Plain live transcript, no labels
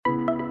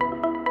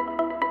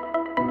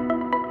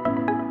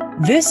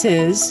This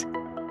is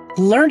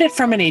Learned It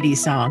from an 80s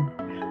Song.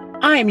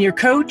 I'm your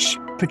coach,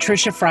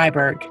 Patricia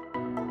Freiberg.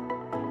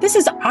 This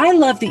is I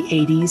Love the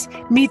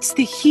 80s meets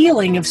the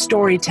healing of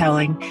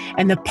storytelling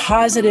and the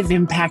positive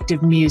impact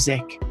of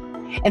music.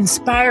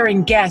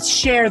 Inspiring guests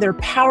share their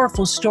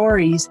powerful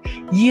stories,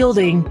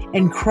 yielding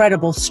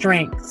incredible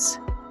strengths.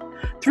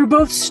 Through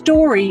both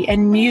story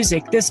and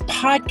music, this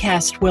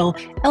podcast will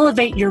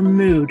elevate your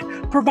mood,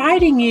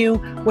 providing you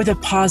with a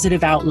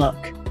positive outlook.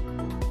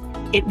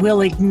 It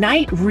will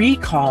ignite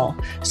recall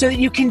so that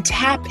you can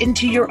tap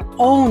into your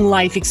own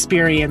life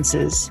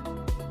experiences.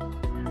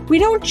 We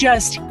don't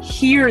just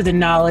hear the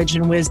knowledge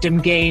and wisdom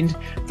gained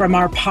from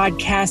our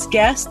podcast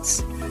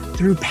guests.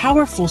 Through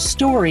powerful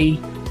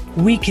story,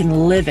 we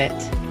can live it.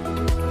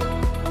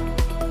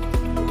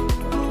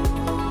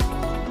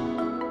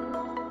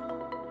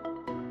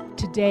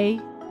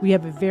 Today, we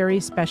have a very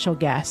special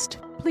guest.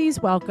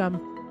 Please welcome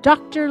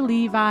Dr.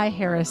 Levi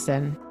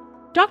Harrison.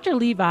 Dr.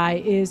 Levi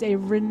is a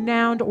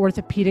renowned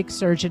orthopedic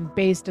surgeon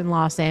based in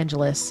Los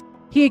Angeles.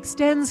 He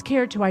extends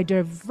care to a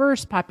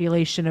diverse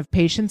population of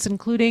patients,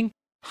 including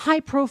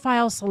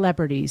high-profile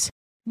celebrities,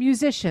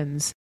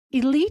 musicians,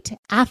 elite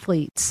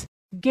athletes,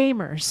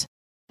 gamers,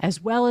 as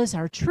well as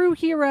our true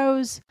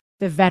heroes,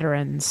 the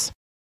veterans.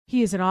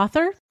 He is an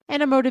author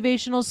and a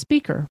motivational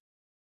speaker.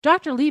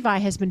 Dr. Levi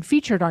has been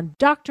featured on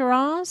Dr.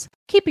 Oz,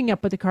 Keeping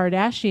Up with the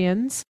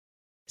Kardashians,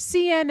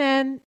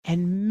 CNN,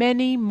 and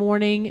many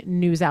morning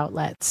news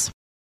outlets.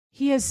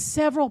 He has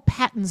several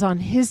patents on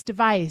his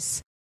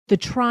device, the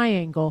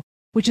Triangle,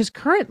 which is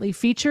currently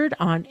featured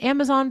on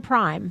Amazon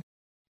Prime.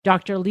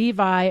 Dr.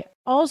 Levi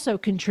also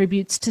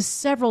contributes to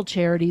several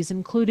charities,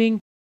 including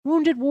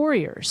Wounded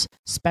Warriors,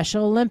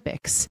 Special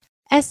Olympics,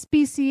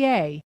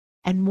 SPCA,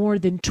 and more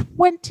than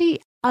 20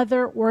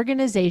 other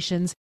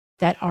organizations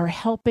that are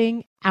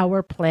helping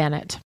our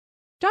planet.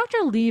 Dr.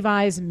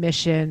 Levi's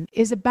mission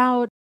is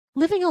about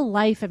living a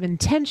life of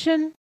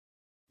intention,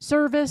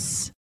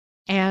 service,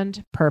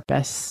 and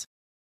purpose.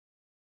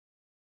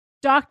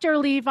 Dr.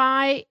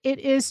 Levi, it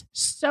is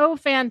so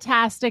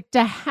fantastic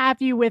to have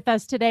you with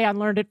us today on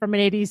Learned It from an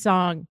 80s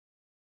Song.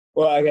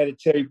 Well, I got to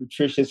tell you,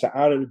 Patricia, it's an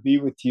honor to be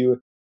with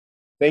you.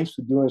 Thanks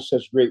for doing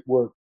such great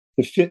work.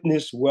 The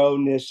fitness,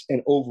 wellness,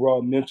 and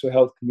overall mental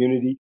health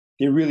community,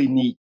 they really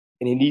need,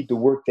 and they need the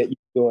work that you're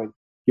doing.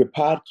 Your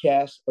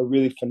podcasts are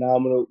really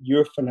phenomenal.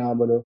 You're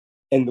phenomenal.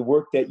 And the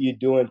work that you're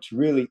doing to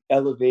really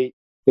elevate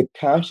the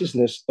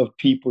consciousness of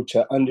people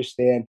to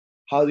understand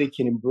how they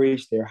can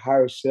embrace their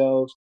higher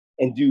selves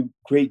and do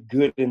great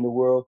good in the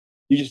world.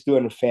 You're just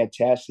doing a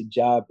fantastic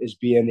job as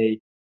being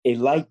a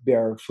light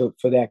bearer for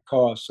that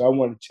cause. So I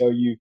want to tell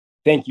you,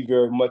 thank you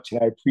very much.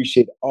 And I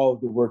appreciate all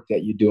of the work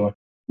that you're doing.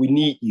 We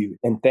need you.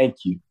 And thank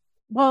you.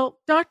 Well,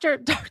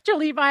 Dr.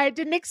 Levi, I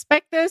didn't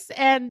expect this.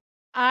 And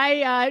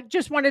I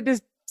just wanted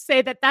to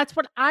say that that's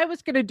what I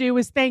was going to do,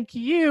 is thank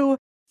you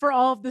for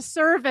all of the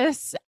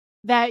service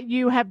that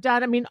you have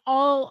done. I mean,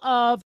 all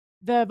of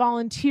the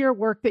volunteer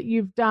work that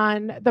you've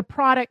done, the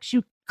products,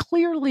 you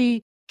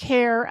clearly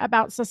care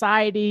about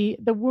society,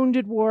 the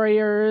Wounded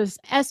Warriors,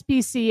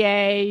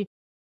 SPCA,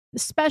 the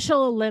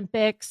Special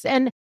Olympics,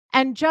 and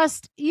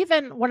just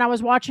even when I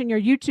was watching your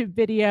YouTube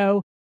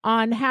video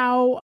on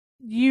how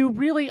you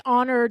really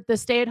honored the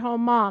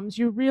stay-at-home moms,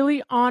 you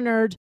really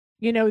honored,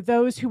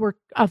 those who were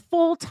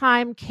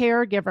full-time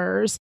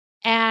caregivers.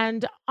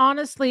 And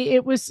honestly,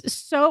 it was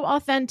so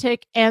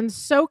authentic and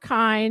so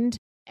kind,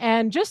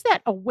 and just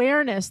that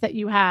awareness that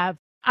you have.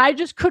 I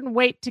just couldn't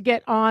wait to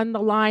get on the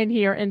line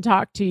here and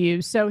talk to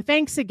you. So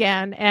thanks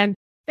again. And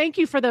thank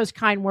you for those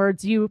kind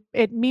words.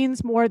 It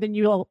means more than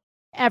you'll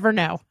ever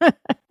know. The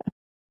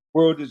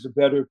world is a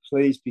better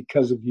place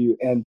because of you.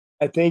 And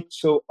I think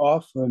so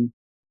often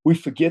we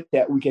forget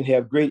that we can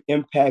have great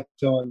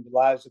impact on the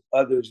lives of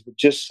others with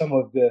just some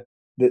of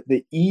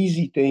the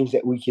easy things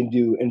that we can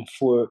do. And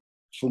for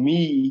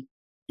me,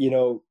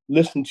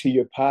 listening to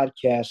your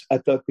podcast, I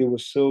thought they were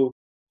so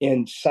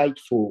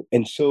insightful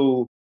and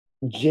so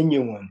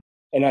genuine.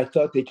 And I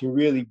thought they can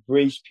really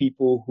brace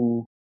people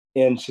who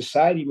in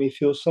society may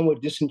feel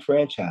somewhat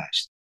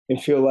disenfranchised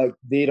and feel like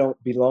they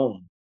don't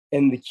belong.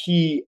 And the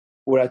key,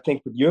 what I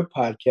think with your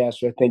podcast,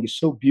 what I think is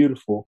so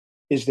beautiful,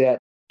 is that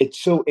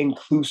it's so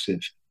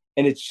inclusive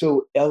and it's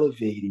so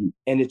elevating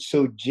and it's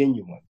so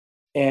genuine.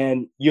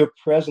 And your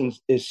presence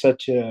is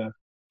such an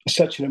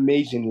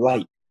amazing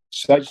light.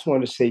 So I just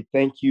want to say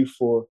thank you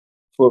for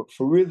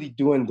really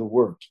doing the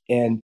work.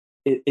 And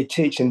it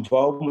takes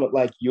involvement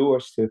like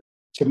yours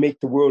to make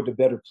the world a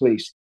better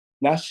place,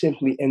 not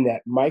simply in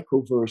that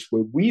microverse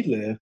where we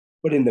live,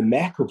 but in the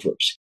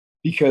macroverse,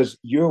 because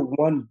your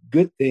one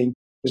good thing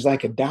is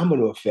like a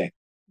domino effect.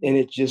 And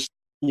it just,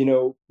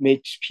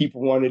 makes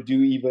people want to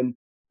do even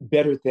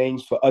better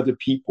things for other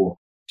people.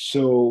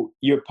 So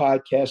your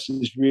podcast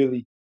is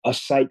really a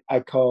site I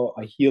call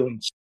a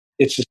healing.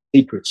 It's a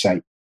secret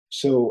site.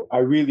 So I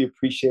really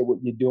appreciate what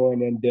you're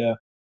doing. And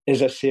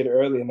as I said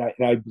earlier, and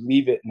I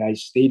believe it, and I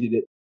stated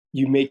it,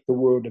 you make the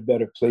world a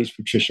better place,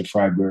 Patricia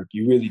Freiberg.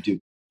 You really do.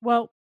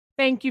 Well,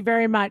 Thank you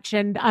very much.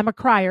 And I'm a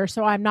crier,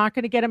 so I'm not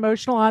going to get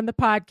emotional on the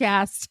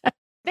podcast.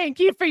 Thank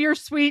you for your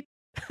sweet,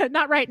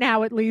 not right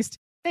now at least.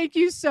 Thank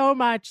you so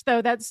much,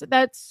 though. That's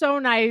so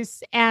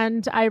nice.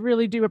 And I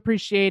really do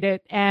appreciate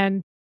it.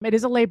 And it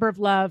is a labor of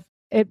love.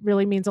 It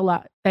really means a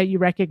lot that you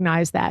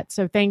recognize that.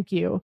 So thank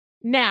you.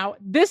 Now,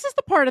 this is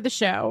the part of the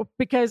show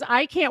because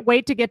I can't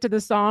wait to get to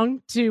the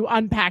song to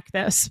unpack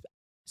this.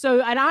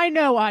 So, and I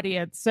know,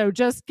 audience, so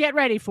just get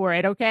ready for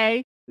it,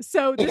 okay?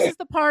 So this is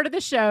the part of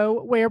the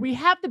show where we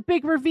have the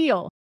big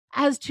reveal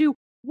as to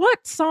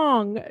what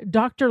song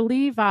Dr.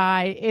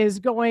 Levi is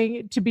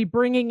going to be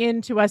bringing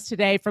into us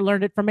today for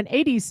Learn It from an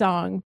 80s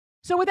song.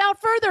 So without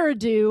further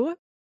ado,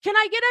 can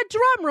I get a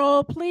drum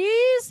roll,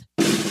 please?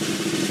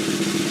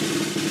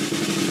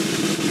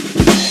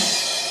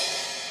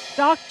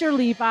 Dr.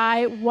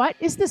 Levi, what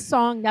is the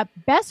song that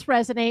best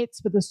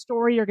resonates with the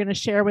story you're going to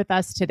share with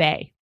us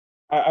today?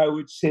 I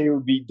would say it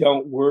would be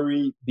Don't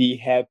Worry, Be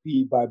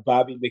Happy by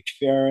Bobby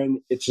McFerrin.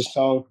 It's a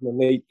song from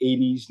the late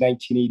 80s,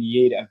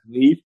 1988, I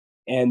believe.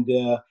 And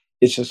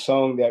it's a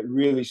song that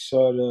really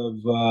sort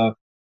of,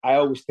 I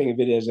always think of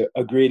it as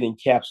a great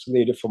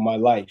encapsulator for my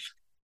life.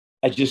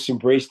 I just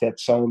embrace that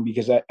song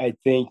because I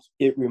think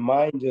it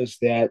reminds us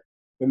that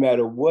no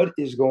matter what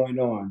is going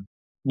on,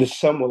 the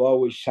sun will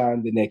always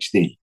shine the next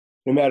day.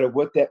 No matter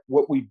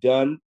what we've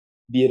done,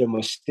 be it a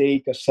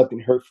mistake or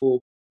something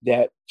hurtful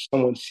that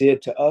someone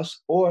said to us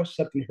or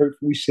something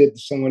hurtful we said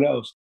to someone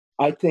else.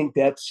 I think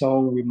that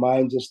song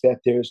reminds us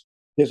that there's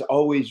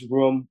always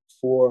room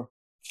for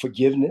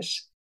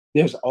forgiveness.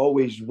 There's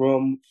always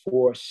room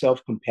for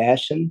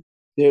self-compassion.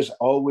 There's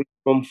always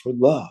room for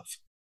love.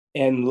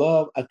 And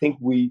love, I think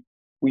we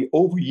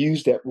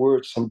overuse that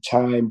word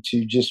sometime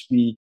to just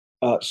be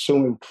so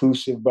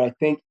inclusive. But I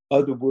think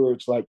other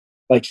words like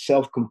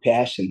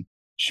self-compassion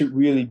should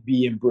really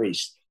be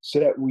embraced so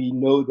that we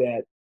know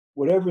that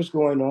whatever's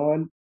going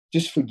on,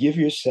 just forgive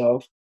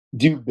yourself,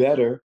 do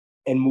better,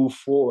 and move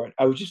forward.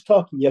 I was just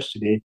talking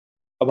yesterday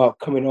about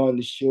coming on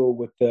the show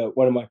with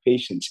one of my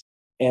patients.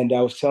 And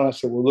I was telling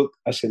her,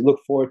 look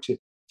forward to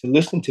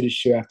listen to the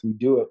show after we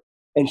do it.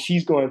 And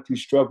she's going through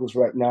struggles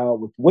right now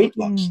with weight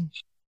loss.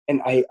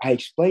 And I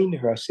explained to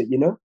her,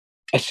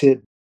 I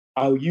said,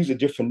 I'll use a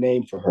different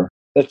name for her.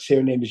 Let's say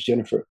her name is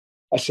Jennifer.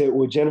 I said,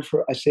 well,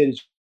 Jennifer,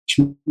 it's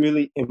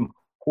really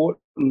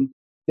important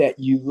that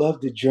you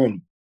love the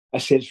journey. I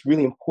said, it's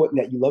really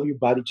important that you love your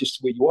body just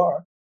the way you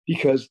are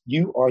because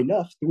you are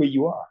enough the way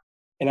you are.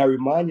 And I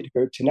reminded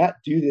her to not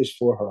do this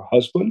for her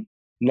husband,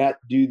 not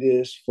do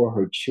this for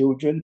her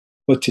children,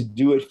 but to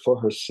do it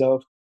for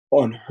herself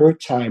on her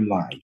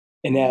timeline.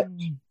 And that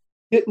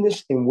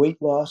fitness and weight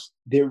loss,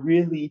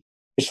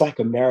 it's like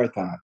a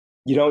marathon.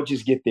 You don't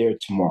just get there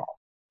tomorrow.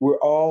 We're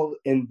all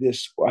in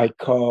this, what I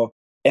call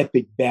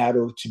epic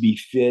battle to be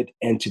fit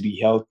and to be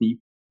healthy.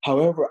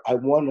 However, I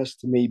want us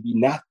to maybe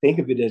not think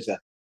of it as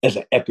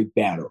an epic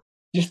battle.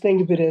 Just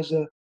think of it as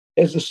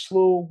a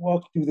slow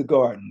walk through the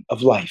garden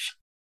of life,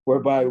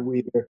 whereby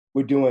we're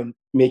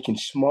making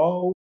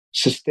small,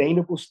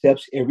 sustainable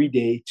steps every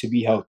day to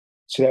be healthy,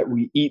 so that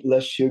we eat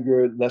less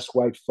sugar, less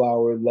white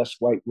flour, less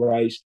white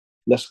rice,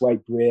 less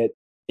white bread,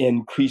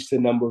 increase the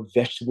number of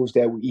vegetables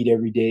that we eat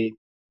every day,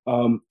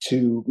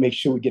 to make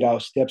sure we get our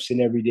steps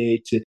in every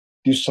day, to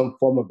do some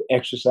form of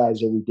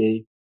exercise every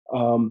day.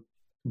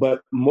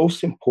 But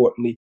most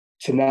importantly,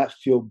 to not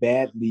feel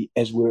badly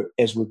as we're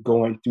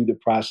going through the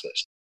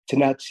process. To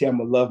not say I'm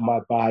gonna love my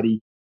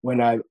body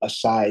when I'm a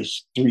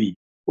size 3.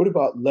 What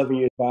about loving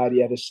your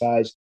body at a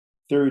size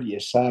 30, a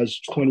size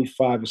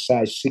 25, a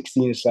size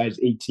 16, a size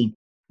 18?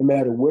 No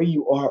matter where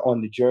you are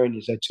on the journey,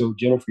 as I told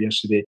Jennifer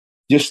yesterday,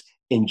 just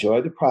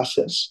enjoy the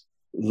process,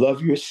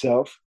 love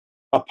yourself,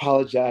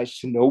 apologize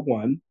to no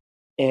one,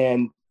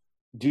 and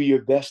do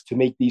your best to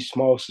make these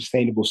small,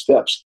 sustainable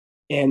steps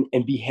and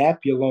be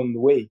happy along the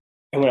way.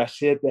 And when I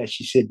said that,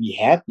 she said, be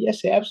happy? I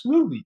said,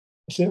 absolutely.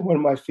 I said, one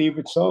of my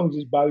favorite songs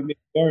is Bobby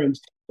McFerrin's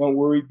Don't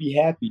Worry, Be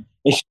Happy.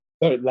 And she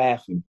started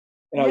laughing.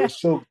 And I was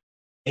so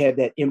had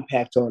that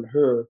impact on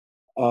her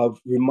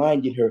of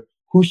reminding her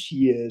who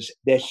she is,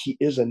 that she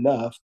is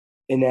enough,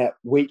 and that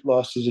weight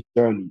loss is a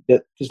journey.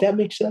 Does that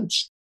make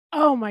sense?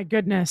 Oh my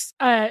goodness.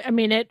 I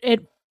mean,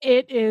 it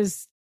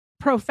is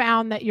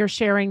profound that you're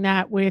sharing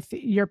that with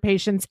your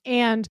patients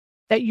and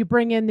that you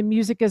bring in the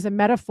music as a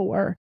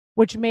metaphor,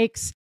 which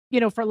makes,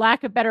 for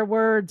lack of better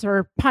words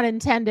or pun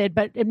intended,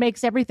 but it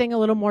makes everything a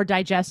little more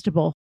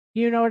digestible.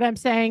 You know what I'm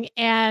saying?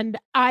 And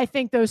I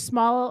think those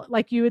small,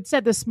 like you had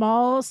said, the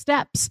small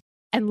steps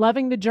and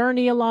loving the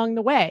journey along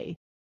the way.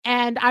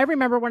 And I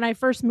remember when I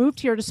first moved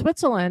here to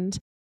Switzerland,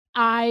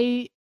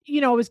 I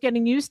was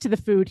getting used to the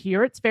food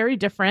here. It's very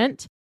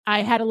different.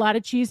 I had a lot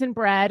of cheese and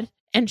bread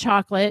and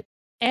chocolate,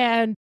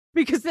 and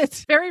because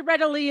it's very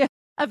readily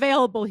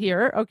available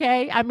here.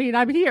 Okay. I mean,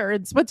 I'm here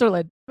in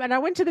Switzerland, and I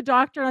went to the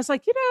doctor and I was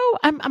like,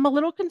 I'm a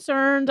little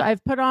concerned.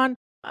 I've put on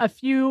a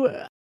few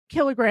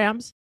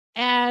kilograms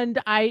and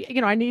I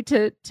need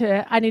to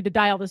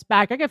dial this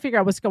back. I got to figure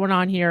out what's going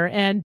on here.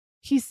 And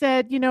he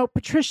said,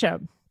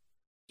 Patricia,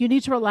 you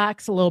need to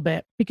relax a little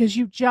bit because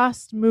you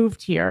just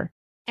moved here.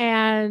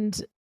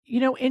 and,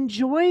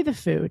 enjoy the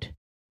food.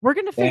 We're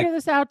going to Yeah. figure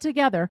this out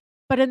together.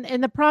 But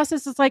in the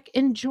process, it's like,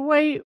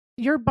 enjoy.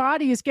 Your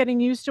body is getting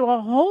used to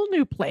a whole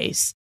new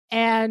place.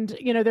 And,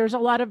 there's a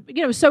lot of,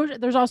 so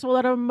there's also a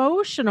lot of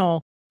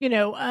emotional,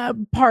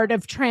 part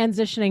of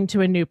transitioning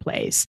to a new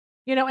place.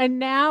 And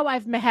now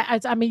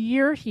I'm a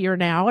year here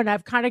now, and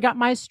I've kind of got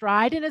my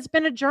stride, and it's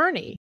been a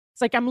journey.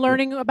 It's like I'm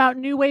learning about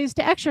new ways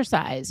to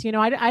exercise.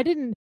 I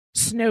didn't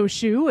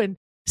snowshoe and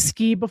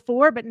ski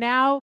before, but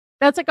now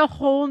that's like a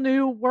whole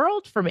new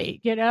world for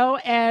me,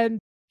 and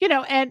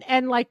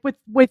like with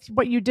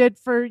what you did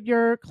for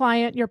your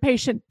client, your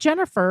patient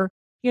Jennifer,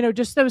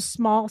 just those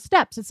small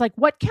steps. It's like,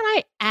 what can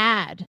I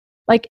add?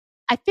 Like,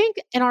 I think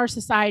in our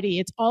society,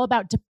 it's all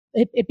about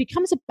it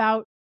becomes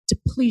about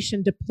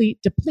depletion,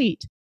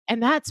 deplete.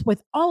 And that's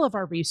with all of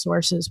our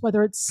resources,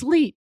 whether it's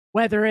sleep,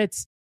 whether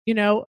it's,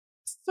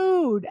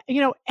 food,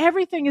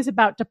 everything is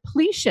about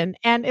depletion.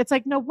 And it's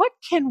like, no, what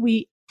can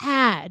we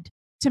add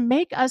to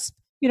make us,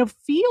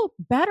 feel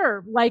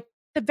better? Like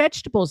the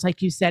vegetables,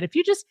 like you said, if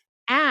you just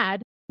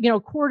add,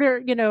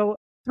 quarter,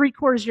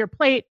 three-quarters of your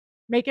plate,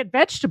 make it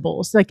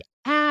vegetables, like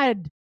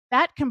add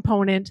that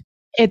component.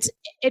 It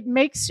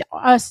makes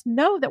us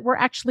know that we're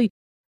actually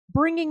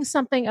bringing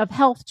something of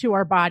health to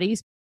our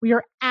bodies. We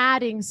are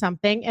adding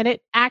something, and it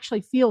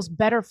actually feels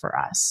better for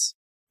us.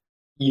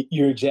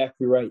 You're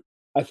exactly right.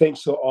 I think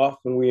so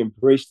often we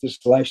embrace this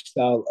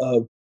lifestyle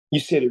of, you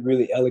said it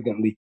really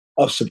elegantly,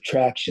 of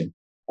subtraction,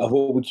 of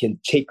what we can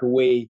take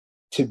away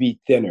to be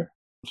thinner,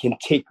 can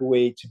take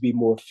away to be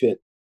more fit.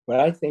 But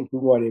I think we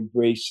want to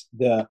embrace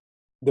the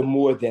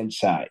more than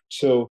side.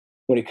 So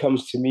when it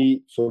comes to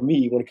me, for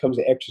me, when it comes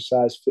to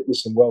exercise,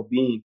 fitness, and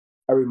well-being,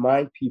 I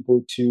remind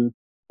people to,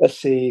 let's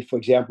say, for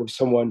example, if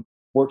someone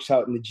works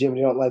out in the gym,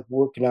 they don't like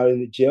working out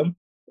in the gym,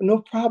 no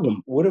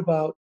problem. What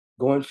about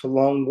going for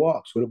long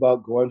walks? What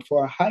about going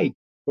for a hike?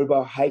 What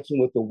about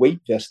hiking with a weight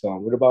vest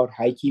on? What about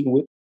hiking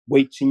with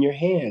weights in your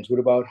hands? What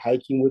about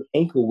hiking with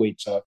ankle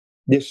weights on?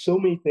 There's so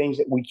many things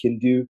that we can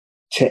do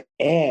to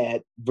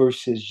add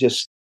versus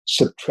just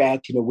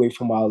subtracting away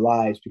from our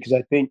lives. Because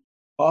I think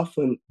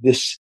often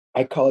this,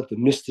 I call it the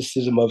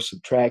mysticism of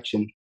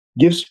subtraction,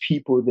 gives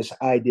people this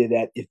idea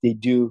that if they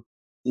do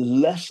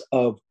less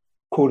of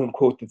quote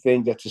unquote the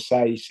things that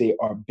society say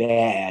are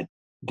bad,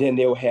 then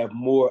they'll have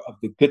more of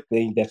the good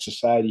thing that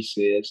society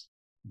says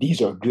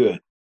these are good.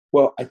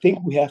 Well, I think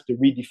we have to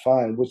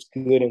redefine what's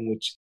good and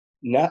what's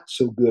not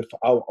so good for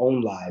our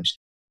own lives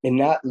and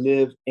not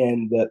live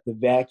in the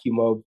vacuum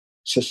of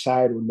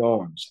societal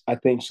norms. I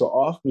think so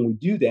often we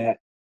do that,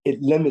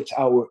 it limits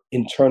our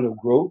internal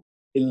growth,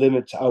 it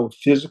limits our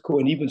physical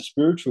and even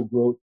spiritual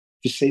growth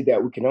to say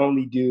that we can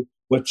only do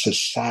what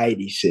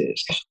society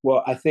says.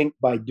 Well, I think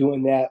by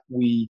doing that,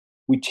 we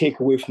take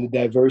away from the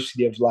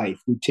diversity of life,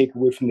 we take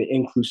away from the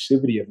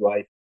inclusivity of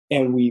life,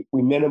 and we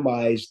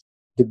minimize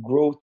the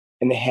growth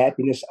and the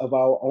happiness of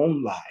our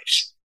own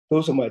lives.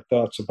 Those are my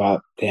thoughts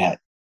about that.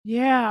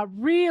 Yeah,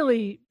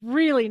 really,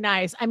 really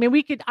nice. I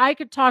mean, I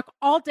could talk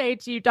all day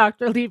to you,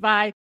 Dr.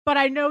 Levi, but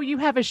I know you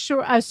have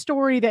a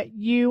story that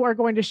you are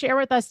going to share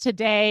with us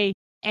today,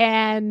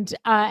 and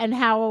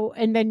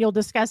then you'll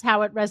discuss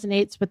how it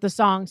resonates with the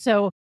song.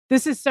 So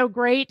this is so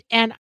great,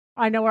 and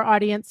I know our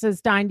audience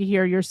is dying to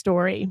hear your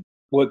story.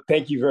 Well,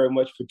 thank you very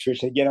much,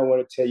 Patricia. Again, I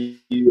want to tell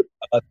you,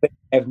 thanks for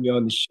having me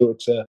on the show.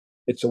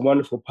 It's a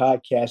wonderful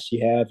podcast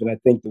you have, and I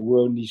think the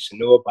world needs to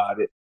know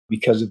about it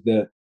because of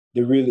the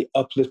really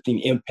uplifting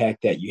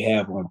impact that you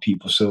have on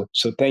people. So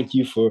thank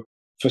you for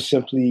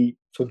simply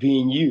for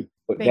being you.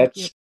 But Thank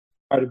you. that's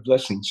part of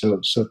blessing.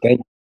 So thank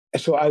you.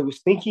 So I was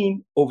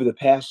thinking over the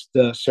past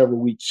several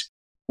weeks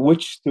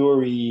which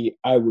story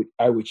I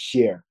would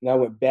share, and I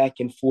went back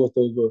and forth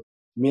over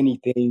many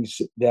things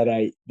that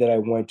I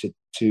wanted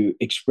to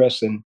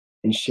express and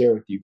share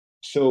with you.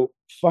 So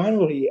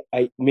finally,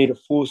 I made a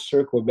full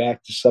circle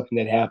back to something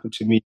that happened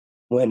to me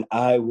when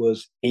I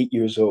was 8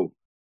 years old.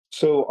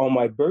 So on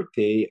my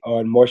birthday,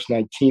 on March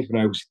 19th,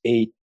 when I was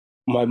 8,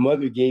 my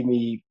mother gave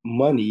me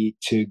money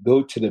to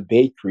go to the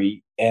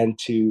bakery and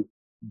to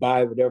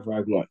buy whatever I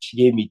want. She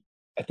gave me,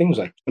 I think it was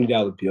like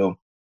 $20 bill.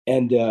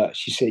 And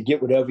she said,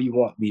 get whatever you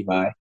want,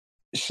 Levi.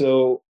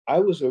 So I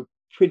was a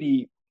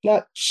pretty,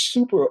 not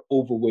super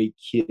overweight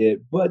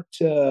kid, but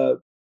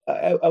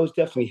I was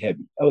definitely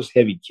heavy. I was a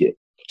heavy kid.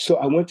 So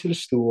I went to the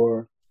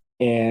store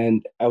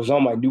and I was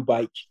on my new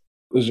bike.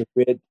 It was a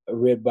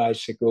red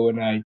bicycle,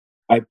 and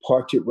I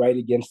parked it right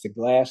against the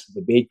glass of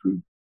the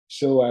bakery.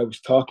 So I was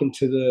talking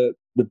to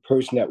the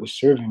person that was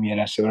serving me,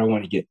 and I said, well, I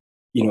want to get,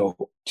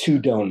 2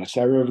 donuts.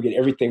 And I remember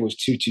everything was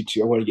two, two,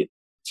 two. I want to get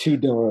 2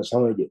 donuts. I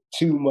want to get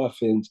 2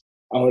 muffins.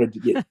 I wanted to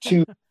get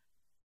two.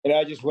 And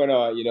I just went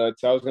on,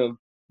 until I was going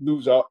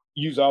to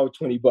use all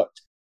 $20.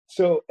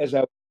 So as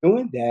I was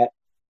doing that,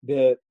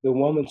 the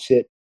woman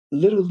said,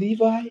 "Little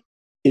Levi,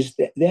 is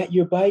that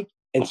your bike?"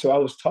 And so I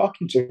was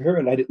talking to her,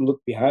 and I didn't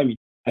look behind me.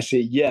 I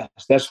said, "Yes,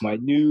 that's my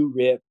new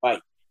red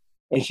bike."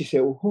 And she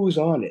said, "Well, who's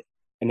on it?"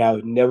 And I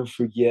would never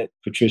forget,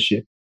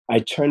 Patricia. I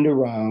turned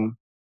around,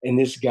 and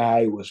this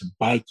guy was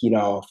biking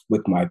off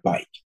with my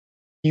bike.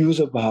 He was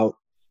about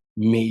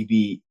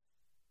maybe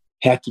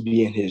had to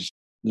be in his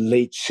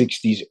late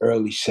 60s,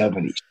 early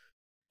 70s.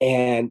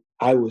 And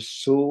I was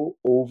so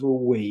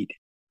overweight,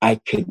 I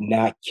could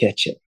not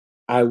catch him.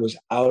 I was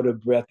out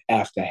of breath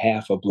after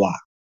half a block.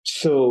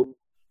 So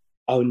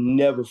I'll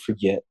never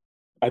forget.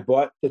 I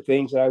bought the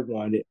things that I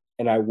wanted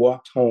and I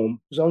walked home.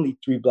 It was only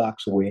 3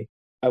 blocks away.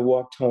 I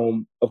walked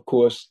home, of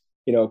course,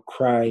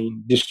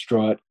 crying,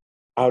 distraught,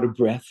 out of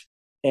breath.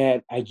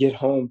 And I get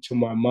home to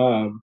my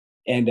mom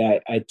and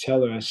I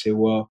tell her, I say,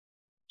 well,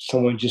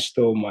 someone just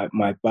stole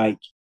my bike.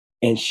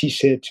 And she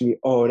said to me,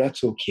 oh,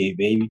 that's okay,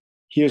 baby.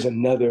 Here's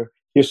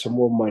some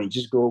more money.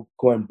 Just go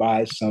and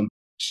buy some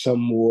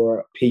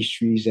more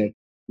pastries and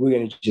we're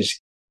gonna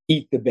just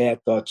eat the bad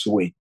thoughts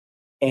away.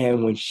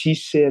 And when she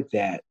said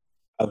that,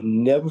 I'll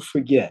never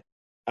forget.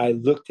 I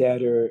looked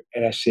at her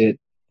and I said,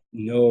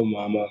 "No,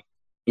 Mama,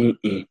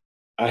 mm-mm.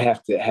 I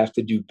have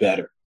to do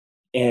better."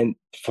 And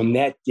from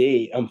that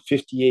day, I'm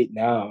 58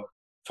 now.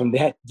 From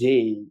that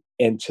day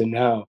and to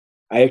now,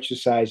 I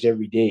exercise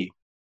every day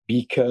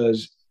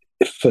because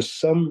for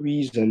some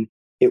reason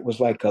it was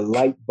like a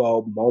light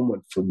bulb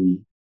moment for me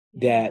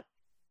that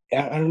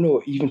I don't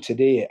know, even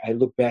today, I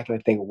look back and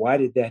I think, why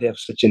did that have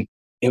such an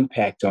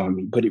impact on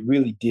me? But it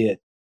really did,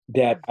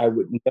 that I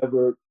would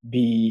never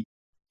be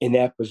in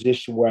that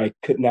position where I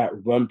could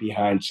not run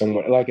behind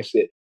someone. And like I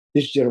said,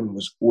 this gentleman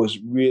was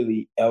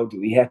really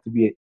elderly. He had to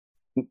be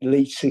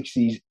late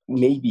 60s,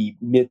 maybe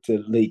mid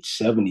to late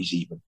 70s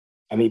even.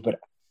 I mean, but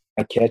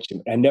I catch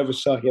him. I never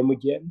saw him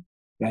again,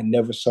 and I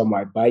never saw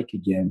my bike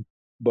again.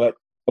 But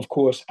of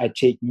course, I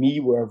take me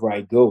wherever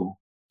I go.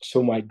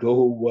 So my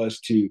goal was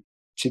to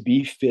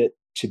be fit,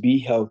 to be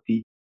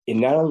healthy.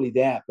 And not only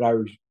that, but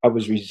I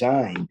was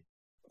resigned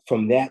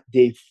from that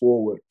day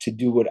forward to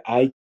do what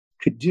I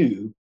could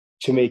do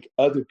to make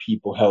other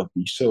people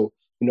healthy. So,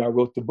 I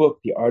wrote the book,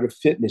 The Art of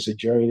Fitness, A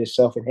Journey to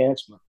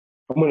Self-Enhancement.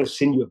 I'm going to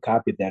send you a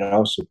copy of that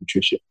also,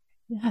 Patricia.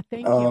 Yeah,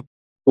 thank you. Of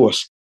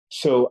course.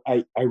 So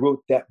I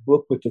wrote that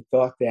book with the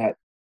thought that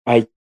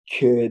I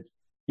could,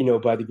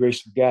 by the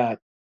grace of God,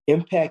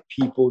 impact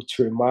people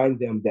to remind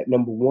them that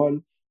number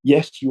one,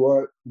 yes, you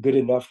are good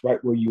enough right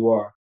where you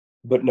are.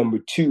 But number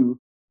two,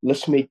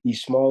 let's make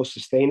these small,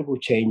 sustainable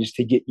changes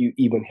to get you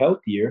even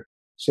healthier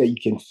so you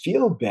can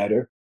feel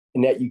better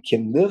and that you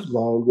can live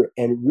longer.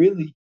 And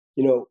really,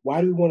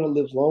 why do we want to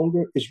live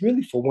longer? It's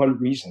really for one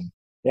reason.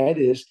 That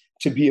is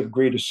to be of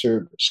greater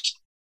service.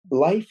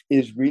 Life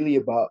is really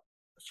about,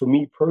 for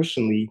me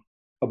personally,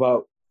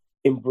 about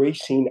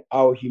embracing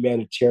our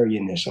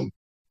humanitarianism.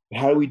 And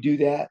how do we do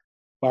that?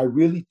 By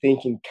really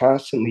thinking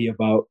constantly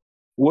about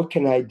what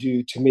can I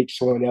do to make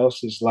someone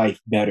else's life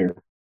better?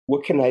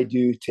 What can I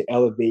do to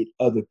elevate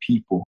other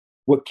people?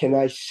 What can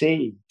I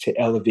say to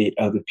elevate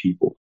other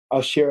people?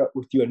 I'll share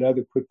with you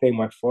another quick thing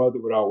my father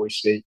would always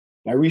say.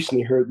 I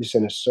recently heard this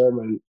in a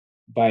sermon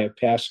by a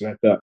pastor, and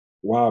I thought,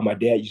 wow, my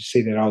dad used to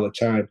say that all the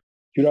time.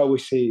 He'd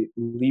always say,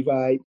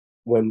 Levi,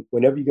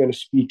 whenever you're going to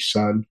speak,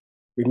 son,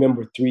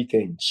 remember 3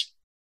 things.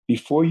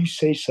 Before you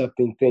say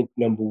something, think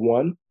number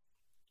one,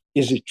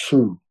 is it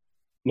true?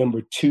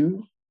 Number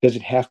two, does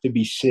it have to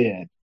be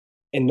said?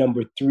 And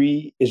number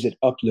three, is it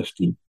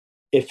uplifting?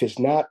 If it's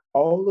not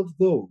all of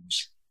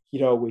those,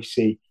 he'd always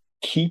say,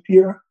 keep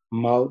your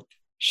mouth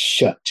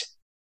shut.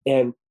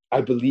 And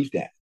I believe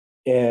that.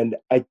 And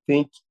I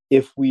think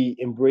if we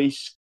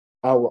embrace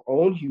our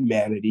own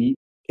humanity,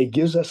 it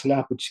gives us an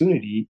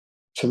opportunity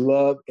to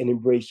love and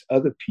embrace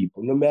other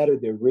people, no matter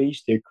their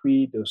race, their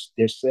creed,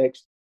 their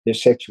sex, their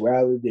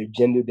sexuality, their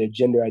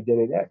gender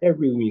identity. That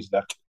really means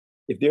nothing.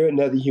 If they're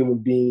another human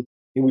being,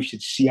 then we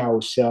should see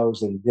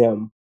ourselves in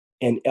them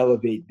and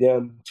elevate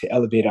them to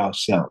elevate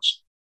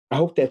ourselves. I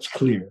hope that's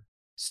clear.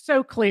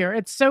 So clear.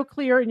 It's so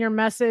clear in your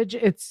message.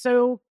 It's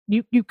so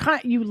you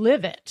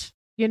live it.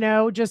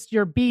 Just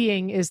your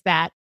being is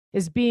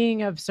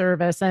being of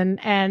service,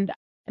 and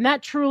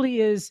that truly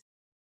is.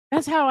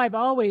 That's how I've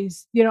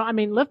always,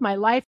 lived my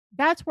life.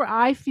 That's where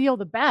I feel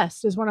the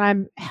best, is when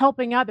I'm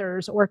helping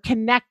others or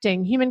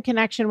connecting, human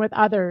connection with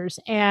others.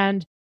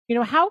 And,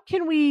 how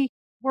can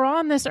we're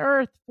on this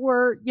earth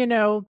for,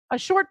 a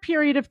short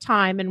period of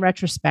time in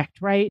retrospect,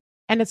 right?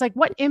 And it's like,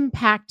 what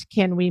impact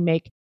can we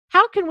make?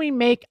 How can we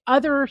make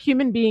other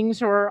human beings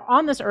who are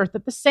on this earth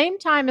at the same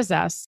time as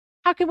us?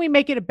 How can we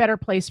make it a better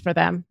place for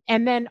them?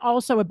 And then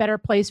also a better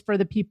place for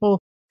the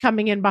people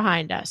coming in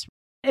behind us.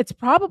 It's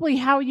probably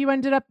how you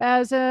ended up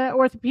as a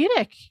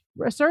orthopedic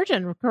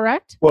surgeon,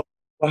 correct? Well,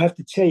 I have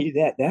to tell you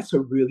that that's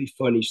a really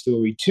funny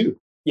story too.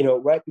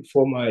 Right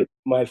before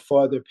my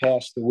father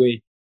passed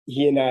away,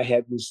 he and I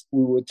had this.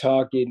 We were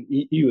talking.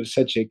 He was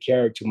such a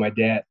character, my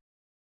dad,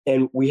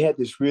 and we had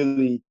this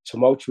really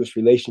tumultuous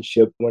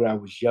relationship when I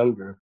was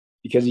younger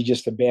because he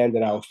just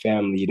abandoned our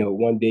family.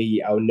 One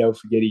day I'll never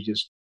forget. He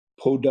just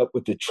pulled up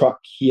with the truck,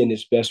 he and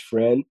his best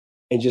friend,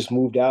 and just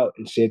moved out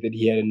and said that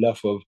he had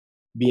enough of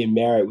being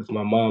married with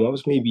my mom. I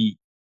was maybe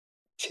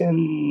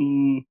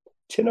 10,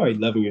 10 or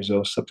 11 years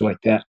old, something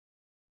like that.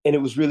 And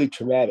it was really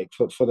traumatic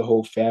for the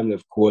whole family,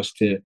 of course,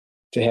 to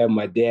have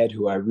my dad,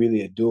 who I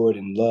really adored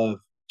and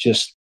loved,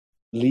 just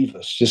leave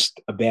us,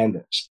 just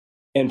abandon us.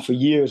 And for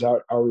years,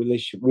 our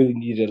relationship really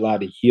needed a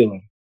lot of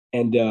healing.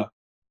 And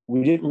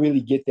we didn't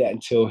really get that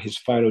until his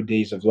final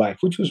days of life,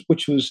 which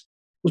was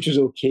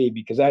okay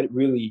because I'd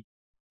really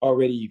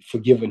already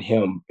forgiven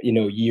him,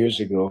 years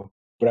ago.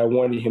 But I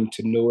wanted him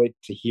to know it,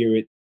 to hear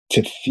it,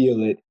 to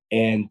feel it,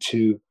 and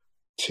to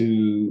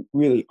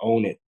really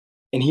own it.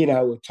 And he and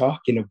I were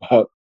talking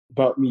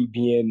about me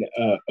being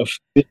a,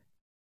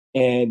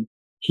 and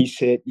he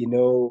said,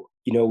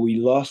 we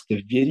lost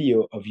the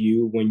video of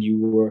you when you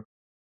were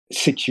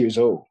 6 years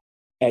old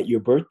at your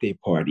birthday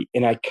party.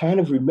 And I kind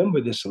of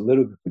remember this a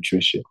little bit,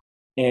 Patricia.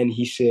 And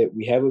he said,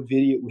 we had a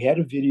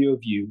video of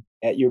you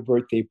at your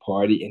birthday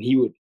party. And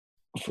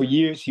for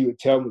years, he would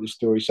tell me the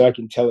story so I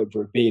can tell it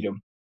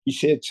verbatim. He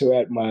said, so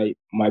at my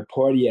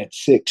party at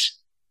 6,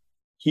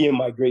 he and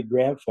my great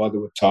grandfather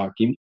were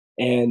talking,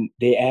 and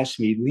they asked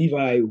me,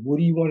 Levi, what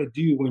do you want to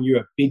do when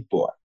you're a big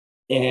boy?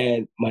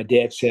 And my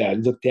dad said, I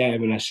looked at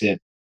him and I said,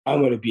 I'm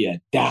going to be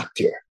a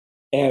doctor.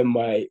 And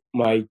my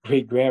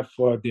great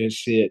grandfather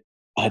said,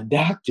 a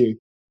doctor?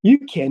 You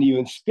can't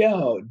even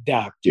spell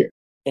doctor.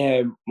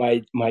 And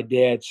my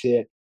dad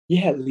said,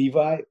 yeah,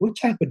 Levi, what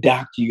type of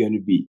doctor you going to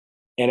be?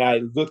 And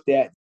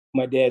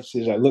my dad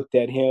says, I looked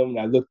at him and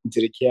I looked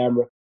into the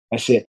camera. I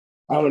said,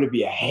 I want to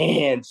be a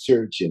hand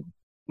surgeon.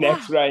 And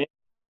that's Wow. what I am.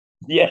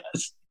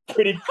 Yes,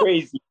 pretty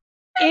crazy.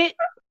 It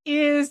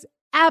is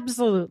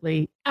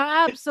absolutely.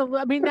 I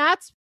mean,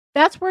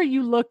 that's where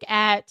you look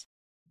at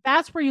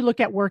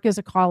work as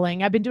a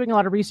calling. I've been doing a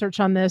lot of research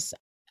on this.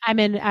 I'm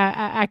in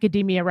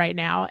academia right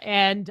now,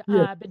 and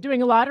Yeah. I've been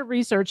doing a lot of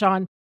research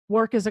on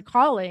work as a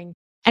calling.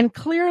 And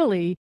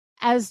clearly,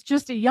 as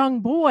just a young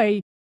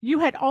boy,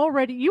 you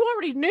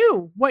already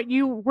knew what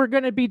you were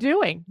going to be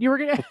doing. You were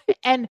going to,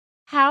 and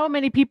how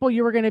many people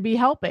you were going to be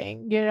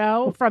helping.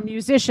 From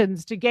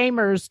musicians to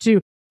gamers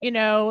to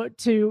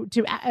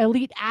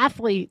elite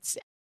athletes.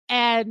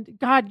 And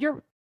God,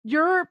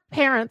 your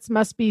parents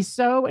must be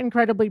so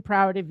incredibly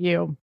proud of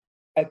you.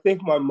 I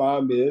think my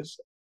mom is,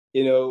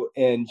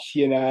 and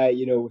she and I,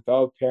 with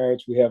all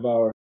parents, we have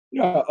our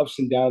ups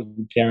and downs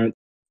with parents.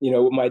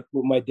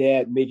 With my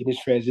dad making his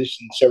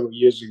transition several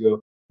years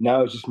ago,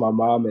 now it's just my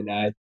mom and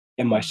I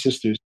and my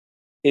sisters.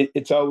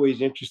 It's always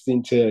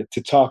interesting to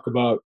talk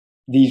about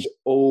these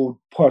old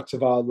parts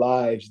of our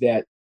lives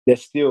that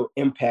still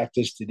impact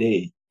us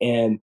today.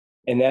 And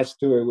that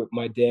story with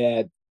my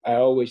dad, I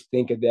always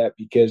think of that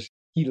because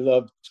he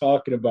loved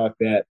talking about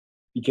that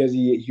because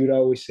he would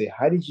always say,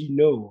 how did you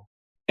know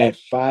at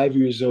 5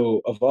 years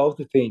old of all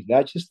the things,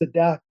 not just a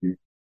doctor,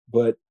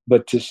 but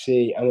to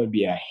say I'm gonna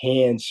be a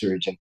hand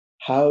surgeon?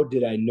 How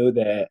did I know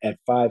that at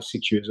 5,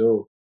 6 years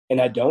old? And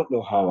I don't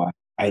know how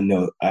I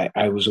know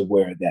I was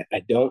aware of that.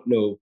 I don't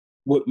know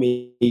what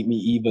made me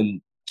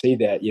even say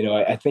that.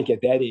 I think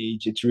at that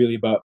age it's really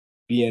about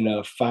being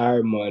a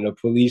fireman, a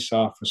police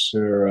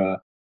officer.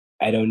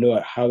 I don't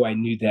know how I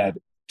knew that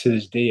to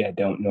this day. I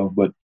don't know,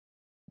 but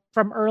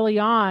From early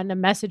on, a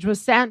message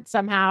was sent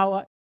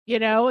somehow,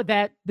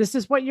 that this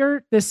is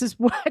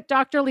what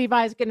Dr.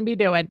 Levi is going to be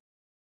doing.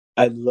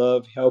 I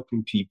love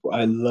helping people.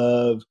 I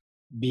love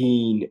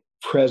being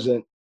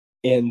present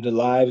in the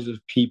lives of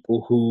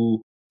people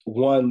who,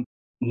 one,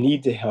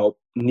 need the help.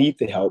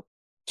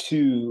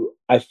 Two,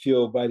 I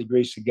feel by the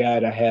grace of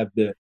God, I have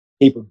the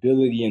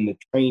capability and the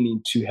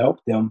training to help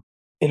them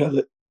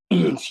in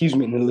excuse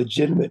me, in a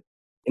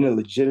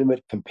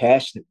legitimate,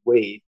 compassionate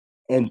way.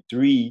 And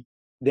three,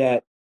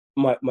 that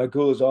my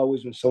goal is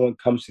always when someone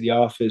comes to the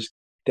office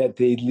that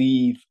they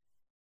leave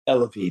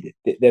elevated,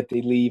 that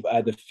they leave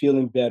either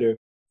feeling better,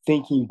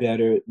 thinking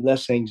better,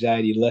 less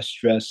anxiety, less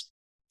stress,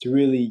 to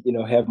really,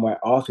 have my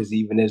office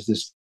even as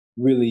this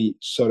really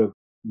sort of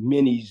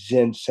mini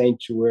Zen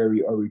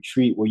sanctuary or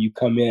retreat where you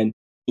come in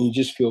and you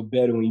just feel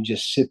better when you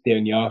just sit there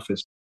in the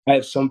office. I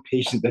have some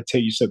patients that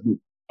tell you something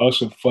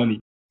also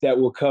funny that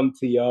will come to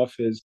the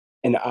office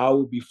an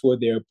hour before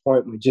their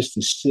appointment just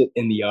to sit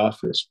in the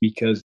office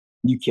because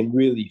you can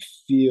really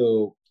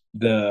feel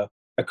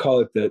I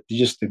call it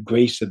just the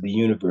grace of the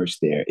universe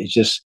there.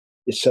 It's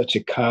such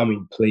a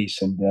calming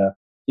place. And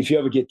if you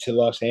ever get to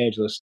Los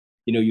Angeles,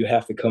 you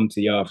have to come to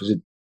the office.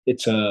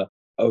 It's a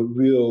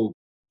real,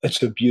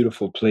 it's a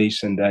beautiful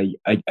place. And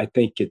I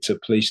think it's a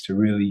place to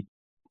really,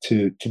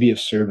 to be of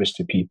service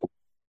to people.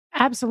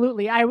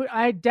 Absolutely.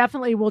 I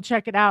definitely will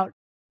check it out.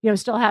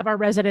 Still have our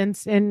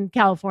residence in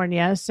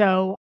California.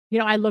 So,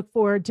 I look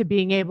forward to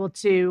being able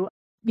to,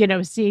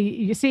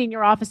 seeing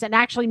your office and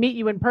actually meet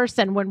you in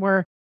person when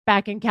we're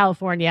back in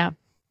California.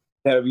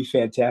 That would be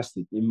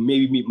fantastic. And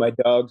maybe meet my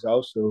dogs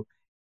also.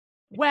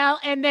 Well,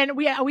 and then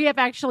we have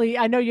actually,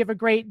 I know you have a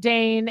Great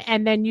Dane,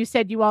 and then you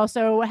said you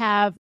also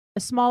have a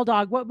small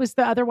dog. What was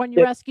the other one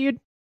you rescued?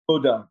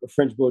 Bulldog, a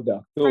French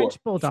bulldog, Thor.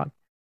 French bulldog.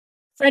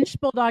 French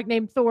bulldog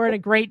named Thor and a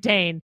Great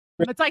Dane.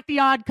 It's like the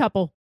odd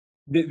couple.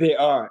 They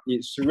are.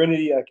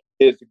 Serenity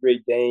is the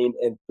Great Dane,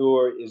 and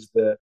Thor is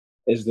the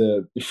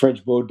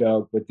French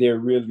bulldog. But they're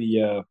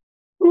really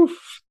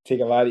take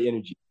a lot of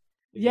energy.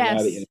 Take a lot of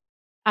Yes, energy.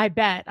 I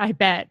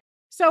bet.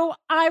 So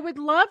I would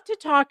love to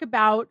talk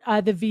about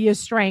the VIA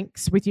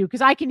strengths with you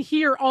because I can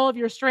hear all of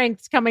your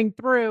strengths coming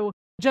through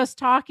just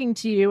talking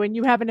to you, and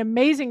you have an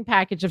amazing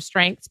package of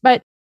strengths.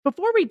 But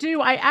before we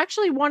do, I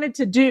actually wanted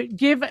to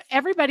give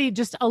everybody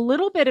just a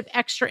little bit of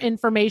extra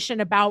information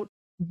about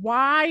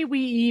why we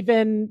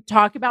even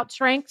talk about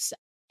strengths.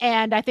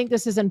 And I think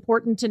this is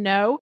important to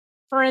know.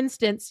 For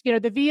instance,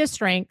 the VIA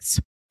strengths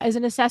is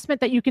an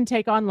assessment that you can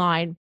take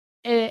online.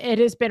 It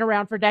has been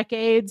around for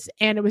decades,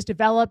 and it was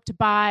developed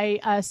by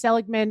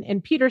Seligman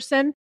and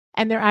Peterson,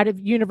 and they're out of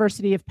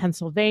University of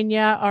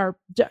Pennsylvania. Or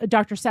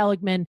Dr.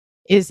 Seligman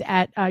is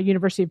at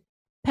University of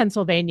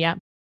Pennsylvania.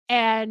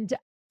 And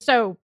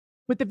so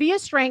with the VIA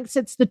strengths,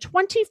 it's the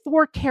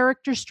 24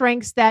 character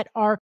strengths that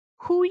are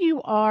who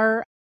you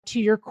are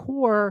to your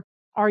core,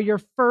 are your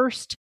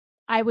first,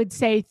 I would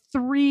say,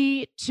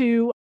 3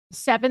 to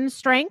 7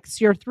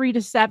 strengths. Your 3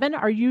 to 7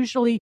 are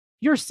usually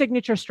your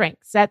signature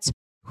strengths. That's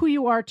who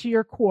you are to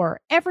your core.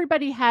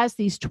 Everybody has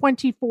these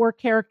 24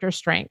 character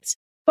strengths.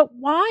 But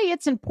why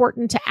it's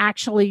important to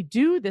actually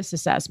do this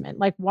assessment,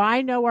 like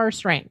why know our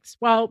strengths?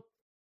 Well,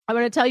 I'm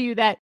going to tell you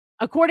that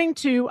according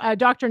to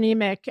Dr.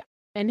 Nemec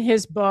in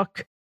his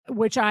book,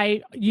 which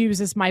I use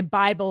as my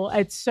Bible,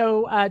 it's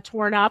so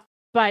torn up,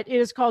 but it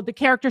is called The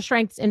Character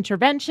Strengths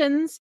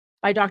Interventions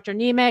by Dr.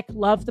 Nemec.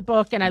 Love the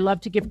book, and I love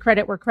to give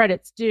credit where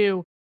credit's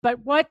due. But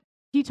what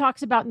he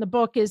talks about in the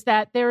book is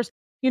that there's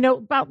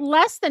about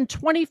less than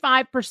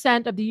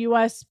 25% of the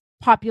U.S.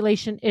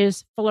 population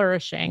is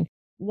flourishing.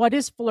 What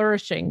is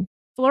flourishing?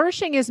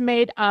 Flourishing is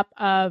made up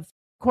of,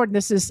 according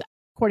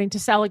to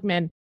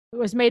Seligman, it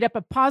was made up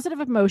of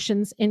positive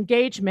emotions,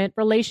 engagement,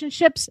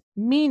 relationships,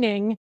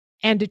 meaning,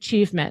 and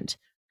achievement.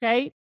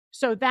 Okay.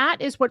 So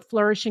that is what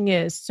flourishing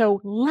is.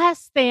 So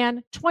less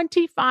than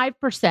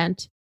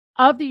 25%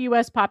 of the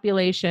U.S.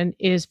 population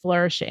is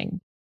flourishing.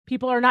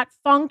 People are not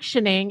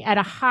functioning at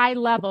a high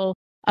level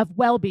of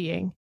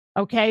well-being.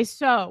 Okay,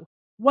 so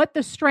what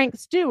the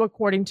strengths do,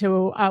 according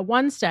to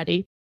one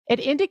study, it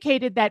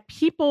indicated that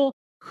people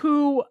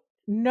who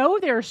know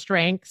their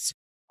strengths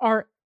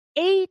are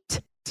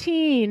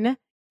 18,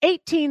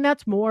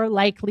 that's more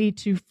likely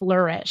to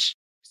flourish.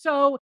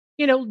 So,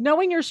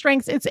 knowing your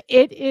strengths,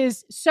 it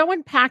is so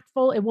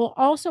impactful. It will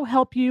also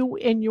help you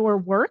in your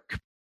work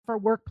for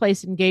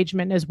workplace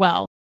engagement as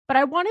well. But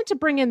I wanted to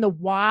bring in the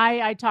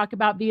why I talk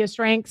about VIA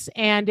strengths,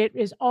 and it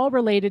is all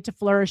related to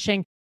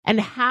flourishing and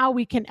how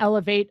we can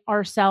elevate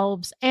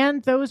ourselves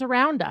and those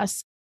around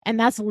us. And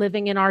that's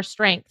living in our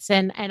strengths.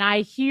 And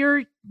I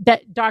hear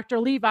that Dr.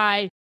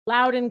 Levi,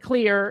 loud and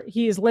clear,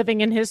 he is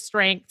living in his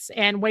strengths.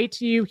 And wait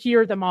till you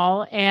hear them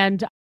all.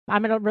 And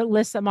I'm going to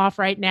list them off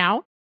right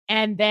now.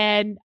 And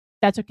then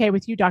that's okay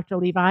with you, Dr.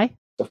 Levi?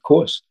 Of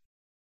course.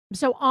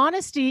 So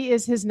honesty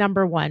is his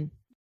number one.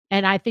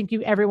 And I think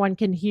everyone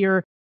can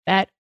hear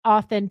that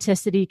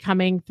authenticity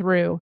coming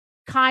through.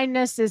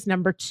 Kindness is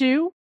number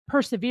 2,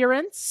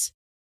 perseverance.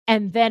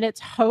 And then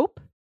it's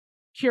hope,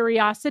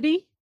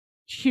 curiosity,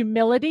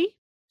 humility,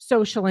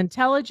 social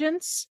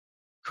intelligence,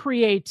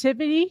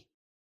 creativity,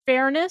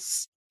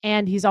 fairness,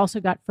 and he's also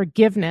got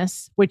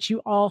forgiveness, which you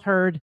all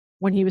heard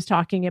when he was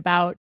talking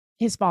about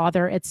his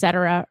father,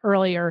 etc.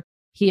 Earlier.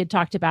 He had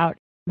talked about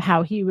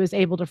how he was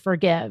able to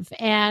forgive.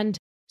 And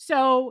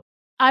so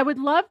I would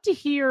love to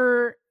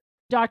hear,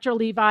 Dr.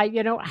 Levi,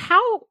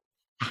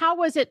 how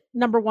was it,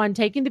 number one,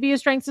 taking the VIA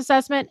strengths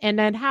assessment? And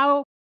then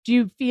how do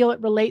you feel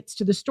it relates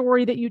to the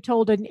story that you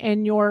told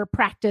in your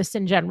practice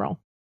in general?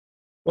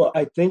 Well,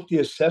 I think the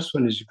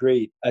assessment is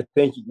great. I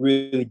think it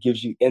really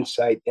gives you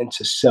insight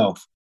into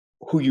self,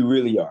 who you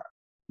really are,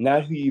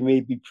 not who you may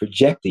be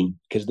projecting,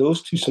 because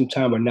those two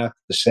sometimes are not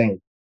the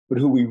same, but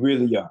who we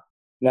really are.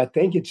 And I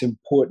think it's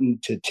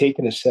important to take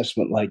an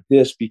assessment like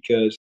this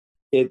because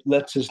it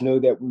lets us know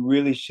that we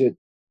really should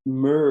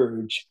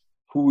merge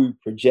who we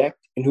project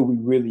and who we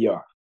really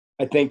are.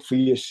 I think for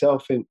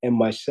yourself and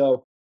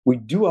myself, we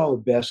do our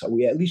best, or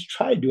we at least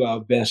try to do our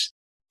best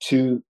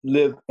to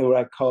live in what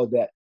I call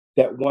that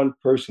one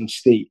person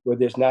state where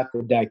there's not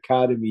the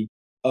dichotomy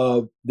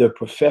of the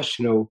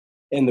professional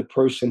and the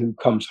person who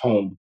comes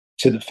home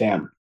to the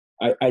family.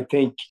 I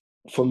think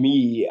for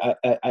me,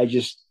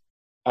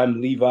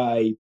 I'm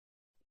Levi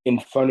in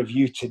front of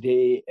you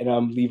today, and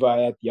I'm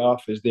Levi at the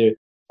office. There,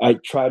 I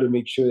try to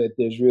make sure that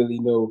there's really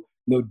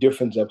no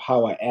difference of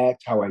how I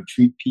act, how I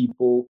treat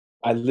people.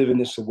 I live in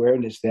this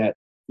awareness that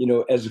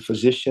as a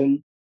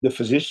physician,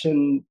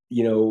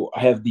 I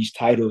have these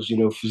titles,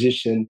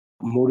 physician,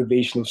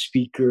 motivational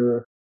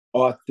speaker,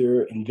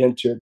 author,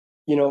 inventor.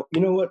 You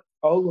know what?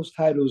 All those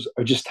titles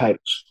are just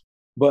titles.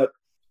 But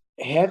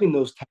having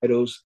those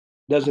titles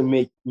doesn't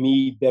make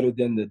me better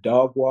than the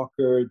dog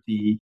walker,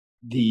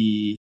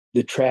 the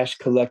trash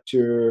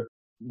collector,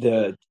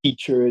 the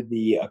teacher,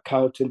 the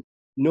accountant.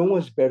 No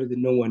one's better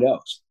than no one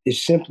else.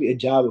 It's simply a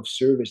job of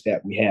service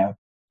that we have.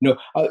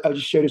 I'll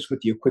just share this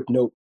with you. A quick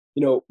note.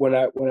 When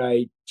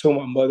I told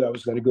my mother I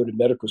was going to go to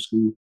medical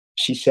school,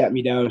 she sat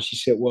me down and she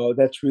said, "Well,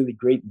 that's really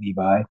great,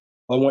 Levi.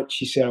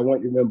 She said, I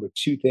want you to remember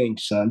 2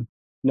 things, son.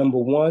 Number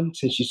one,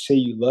 since you say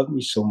you love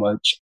me so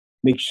much,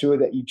 make sure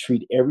that you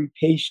treat every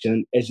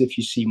patient as if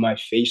you see my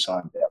face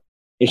on them.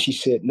 And she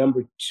said,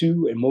 number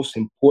two, and most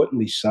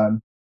importantly,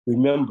 son,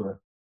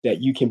 remember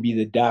that you can be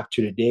the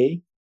doctor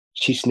today.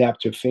 She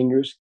snapped her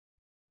fingers,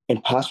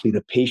 and possibly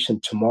the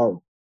patient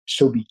tomorrow.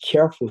 So be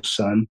careful,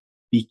 son.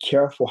 Be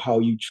careful how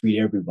you treat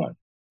everyone.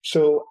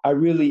 So I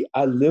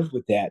live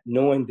with that,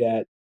 knowing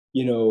that,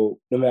 no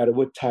matter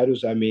what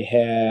titles I may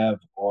have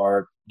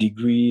or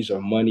degrees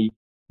or money,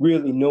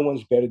 really no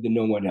one's better than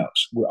no one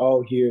else. We're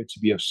all here to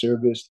be of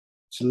service,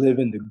 to live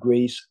in the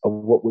grace of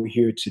what we're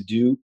here to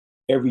do.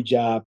 Every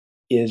job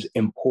is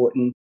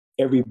important.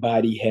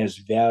 Everybody has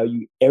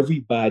value.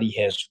 Everybody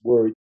has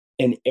worth.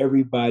 And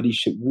everybody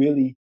should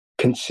really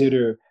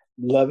consider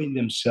loving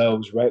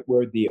themselves right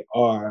where they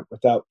are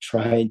without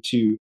trying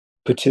to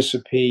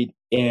participate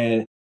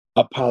in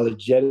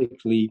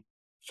apologetically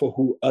for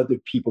who other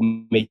people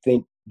may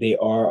think they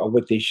are or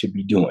what they should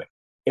be doing.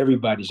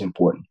 Everybody's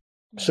important.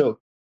 So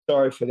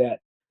sorry for that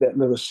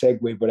little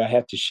segue, but I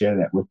have to share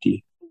that with you.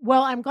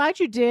 Well, I'm glad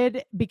you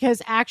did,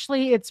 because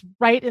actually it's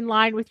right in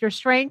line with your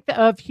strength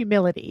of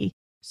humility.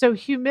 So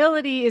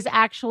humility is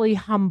actually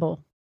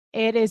humble.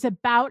 Is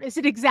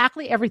it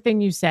exactly everything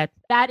you said?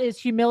 That is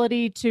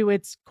humility to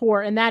its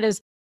core. And that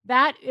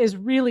is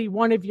really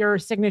one of your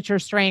signature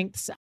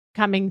strengths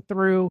coming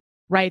through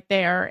right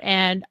there,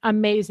 and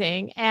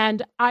amazing.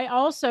 And I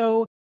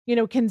also,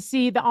 can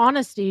see the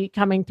honesty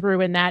coming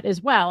through in that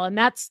as well. And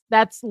that's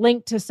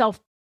linked to self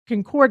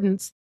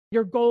concordance,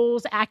 your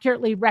goals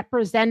accurately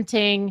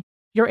representing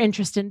your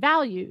interest and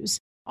values.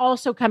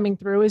 Also coming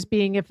through as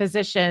being a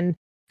physician,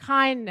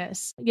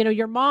 kindness.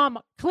 Your mom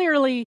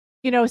clearly,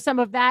 some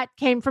of that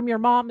came from your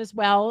mom as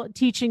well,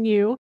 teaching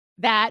you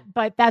that,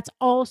 but that's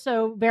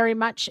also very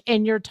much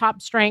in your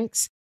top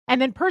strengths.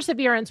 And then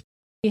perseverance,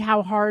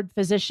 how hard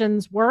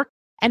physicians work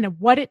and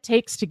what it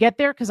takes to get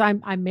there. Because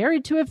I'm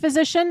married to a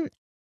physician.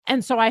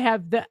 And so I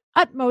have the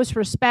utmost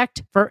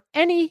respect for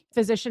any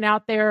physician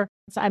out there.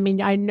 I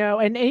mean, I know,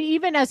 and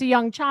even as a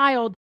young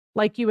child,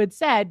 like you had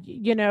said,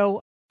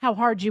 how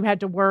hard you had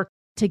to work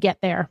to get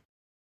there.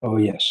 Oh,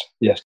 yes,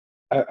 yes.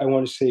 I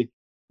want to say,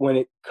 when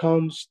it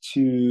comes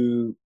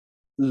to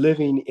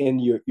living in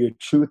your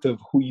truth of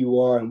who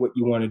you are and what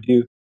you want to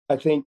do, I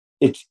think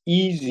it's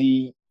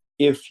easy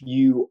if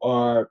you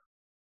are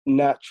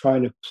not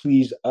trying to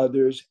please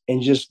others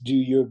and just do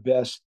your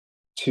best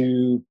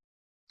to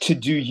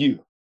do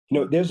you.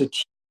 There's a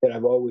t that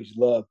I've always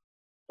loved,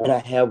 and I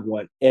have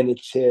one, and it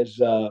says,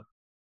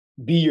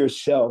 "Be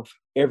yourself.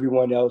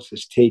 Everyone else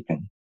is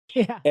taken."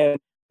 Yeah. And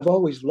I've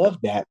always loved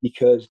that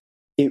because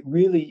it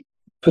really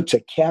puts a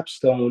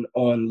capstone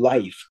on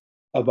life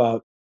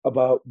about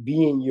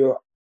being your.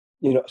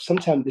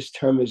 Sometimes this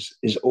term is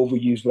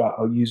overused, but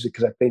I'll use it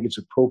because I think it's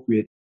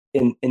appropriate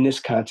in this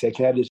context.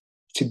 And that is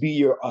to be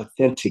your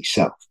authentic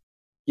self.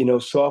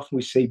 So often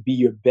we say be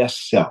your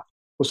best self.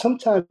 Well,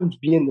 sometimes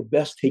being the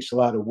best takes a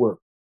lot of work.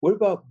 What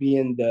about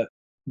being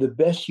the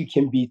best you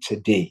can be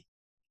today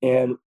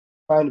and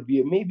trying to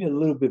be maybe a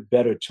little bit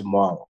better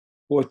tomorrow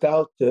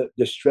without the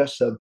stress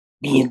of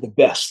being the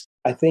best?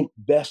 I think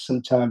best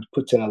sometimes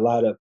puts in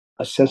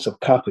a sense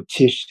of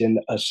competition,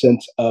 a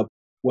sense of,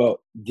 well,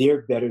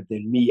 they're better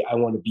than me. I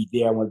want to be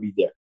there. I want to be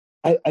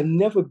there. I've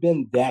never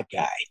been that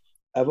guy.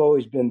 I've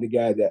always been the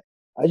guy that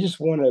I just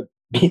want to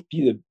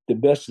be the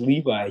best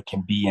Levi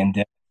can be.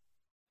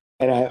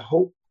 And I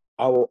hope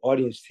our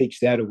audience takes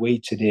that away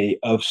today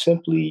of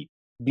simply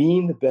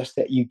being the best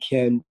that you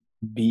can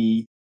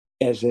be,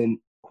 as in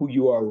who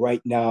you are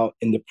right now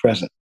in the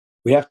present.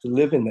 We have to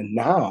live in the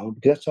now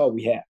because that's all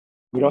we have.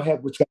 We don't have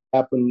what's going to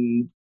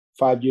happen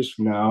 5 years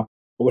from now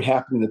or what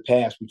happened in the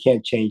past. We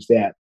can't change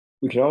that.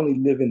 We can only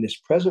live in this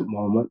present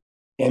moment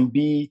and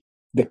be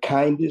the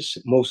kindest,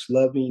 most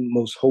loving,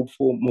 most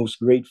hopeful, most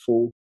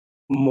grateful,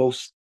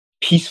 most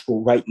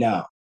peaceful right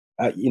now.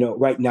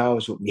 Right now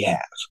is what we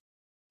have.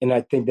 And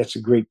I think that's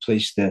a great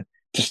place to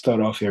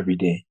start off every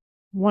day.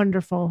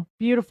 Wonderful,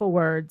 beautiful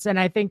words. And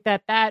I think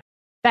that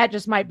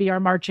just might be our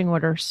marching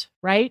orders,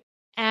 right?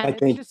 I And it's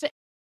think just,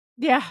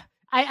 yeah,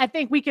 I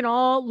think we can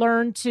all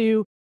learn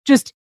to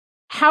just,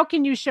 how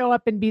can you show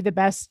up and be the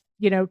best,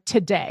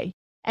 today?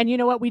 And you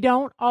know what? We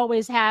don't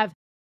always have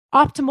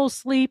optimal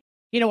sleep.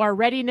 Our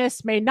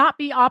readiness may not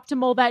be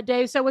optimal that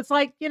day. So it's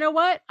like, you know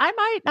what? I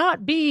might not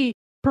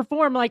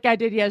perform like I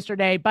did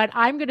yesterday, but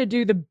I'm going to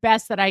do the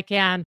best that I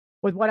can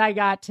with what I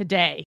got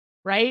today.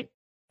 Right.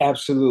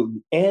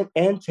 absolutely.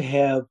 And to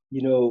have,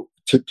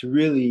 to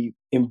really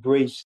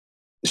embrace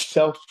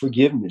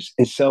self-forgiveness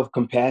and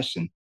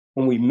self-compassion.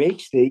 When we make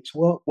mistakes,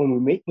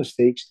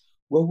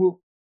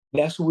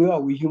 that's who we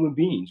are. We're human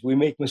beings. We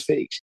make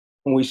mistakes.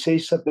 When we say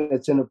something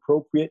that's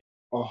inappropriate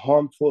or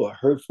harmful or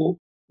hurtful,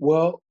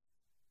 well,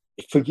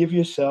 forgive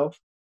yourself,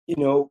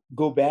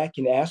 go back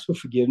and ask for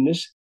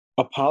forgiveness,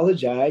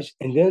 apologize,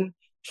 and then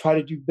try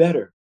to do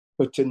better.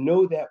 But to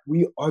know that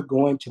we are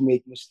going to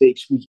make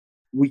mistakes,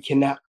 we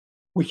cannot,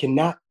 we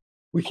cannot,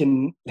 we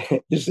can,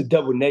 this is a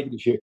double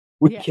negative here.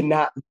 We Yeah.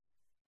 cannot make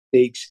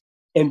mistakes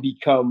and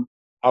become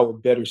our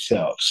better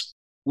selves.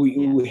 We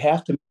Yeah. we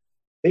have to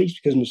mistakes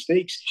because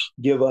mistakes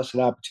give us an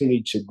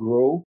opportunity to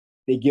grow.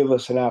 They give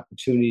us an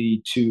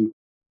opportunity to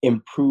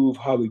improve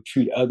how we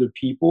treat other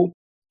people.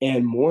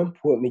 And more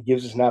importantly,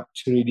 gives us an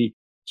opportunity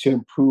to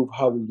improve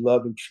how we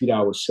love and treat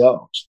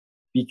ourselves.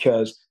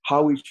 Because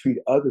how we treat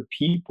other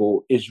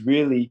people is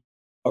really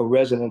a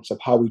resonance of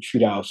how we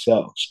treat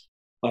ourselves.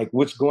 Like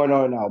what's going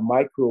on in our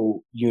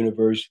micro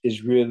universe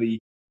is really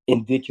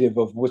indicative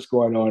of what's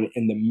going on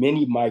in the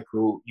mini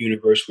micro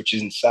universe, which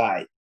is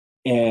inside.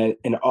 And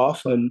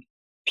often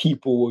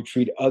people will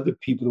treat other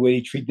people the way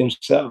they treat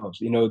themselves.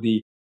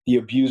 The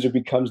abuser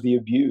becomes the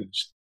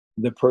abused.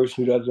 The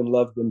person who doesn't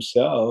love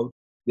themselves,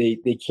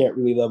 they can't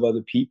really love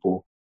other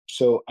people.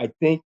 So I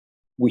think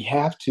we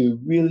have to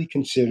really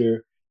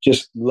consider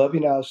just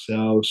loving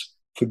ourselves,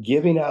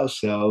 forgiving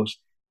ourselves,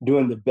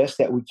 doing the best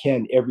that we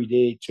can every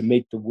day to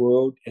make the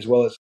world as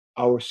well as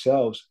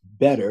ourselves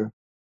better,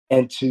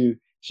 and to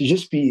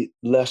just be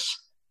less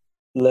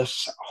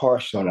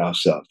harsh on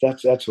ourselves.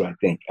 That's what I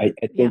think. I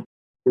Yeah. think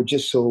we're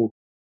just so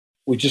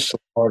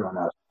hard on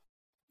us.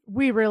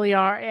 We really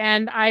are.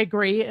 And I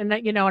agree. And,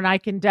 and I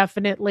can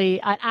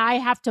definitely, I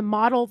have to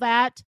model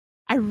that.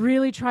 I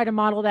really try to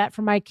model that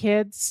for my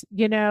kids,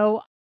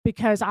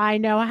 because I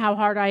know how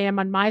hard I am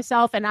on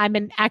myself. And I'm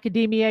in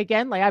academia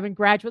again. Like I'm in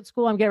graduate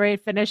school. I'm getting ready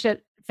to finish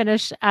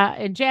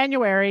in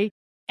January.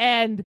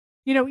 And,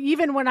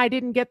 even when I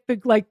didn't get the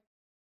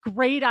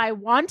grade I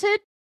wanted,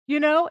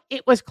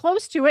 it was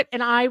close to it.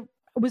 And I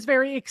was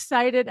very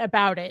excited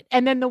about it.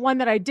 And then the one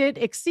that I did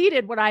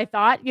exceeded what I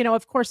thought,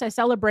 of course I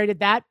celebrated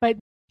that, but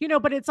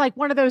it's like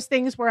one of those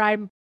things where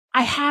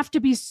I have to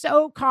be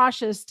so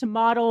cautious to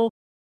model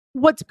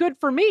what's good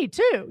for me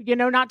too,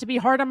 not to be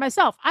hard on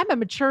myself. I'm a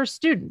mature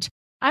student.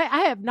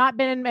 I have not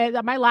been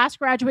in my last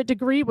graduate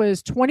degree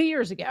was 20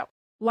 years ago.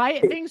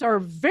 Things are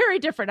very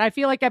different. I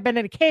feel like I've been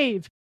in a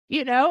cave,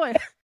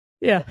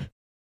 yeah.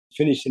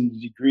 Finishing the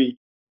degree.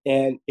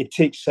 And it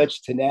takes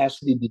such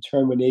tenacity,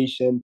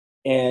 determination,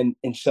 and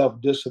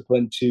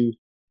self-discipline to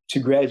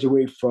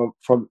graduate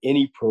from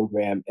any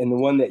program. And the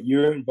one that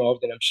you're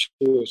involved in, I'm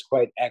sure, is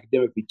quite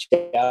academically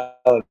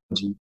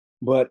challenging.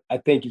 But I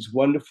think it's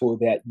wonderful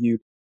that you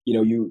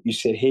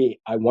said, hey,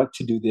 I want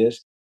to do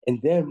this. And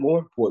then more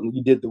importantly,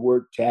 you did the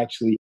work to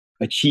actually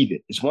achieve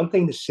it. It's one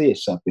thing to say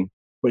something,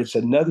 but it's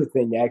another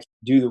thing to actually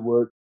do the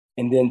work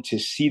and then to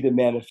see the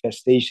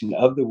manifestation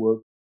of the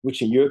work,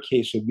 which in your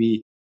case would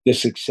be the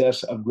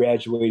success of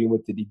graduating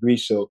with the degree.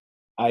 So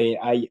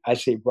I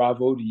say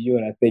bravo to you,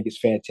 and I think it's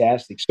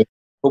fantastic. So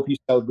hope you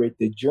celebrate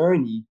the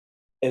journey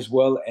as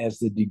well as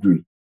the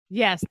degree.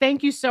 Yes,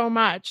 thank you so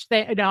much.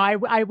 No,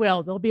 I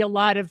will. There'll be a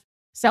lot of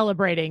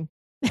celebrating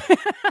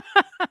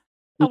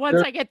once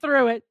You're, I get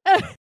through it.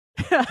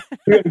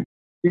 you're,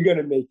 you're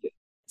gonna make it.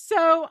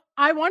 So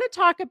I want to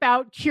talk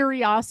about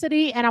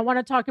curiosity and I want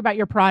to talk about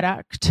your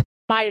product,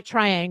 My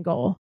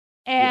Triangle.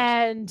 Yes.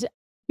 And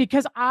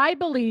because I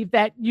believe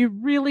that you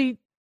really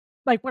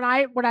like when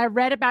I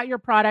read about your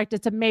product,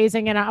 it's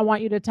amazing. And I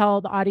want you to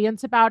tell the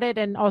audience about it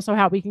and also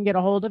how we can get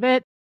a hold of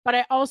it. But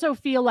I also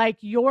feel like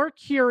your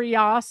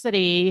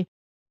curiosity,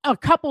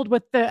 coupled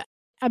with the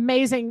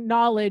amazing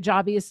knowledge,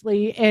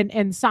 obviously,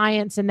 in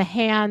science and the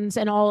hands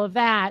and all of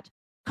that,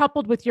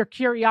 coupled with your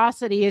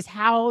curiosity is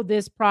how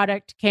this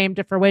product came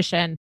to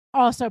fruition.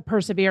 Also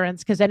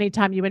perseverance, because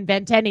anytime you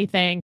invent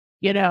anything,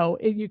 you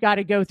got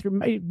to go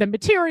through the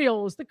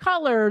materials, the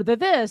color, the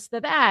this,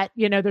 the that,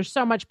 there's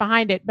so much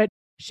behind it. But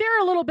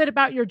share a little bit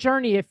about your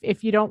journey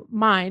if you don't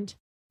mind.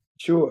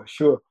 Sure,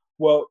 sure.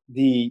 Well,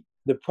 the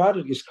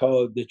product is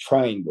called the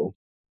Triangle,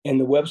 and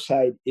the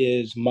website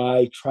is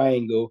My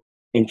Triangle,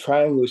 and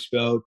Triangle is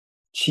spelled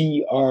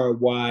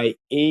Tryangle.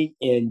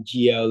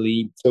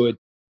 So it's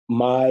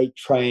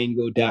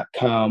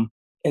mytriangle.com.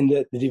 And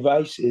the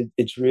device,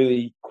 it's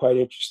really quite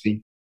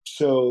interesting.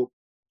 So,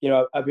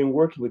 I've been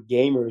working with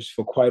gamers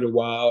for quite a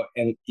while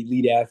and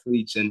elite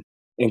athletes and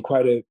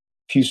quite a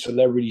few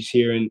celebrities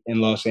here in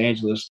Los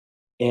Angeles.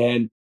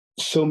 And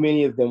so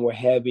many of them were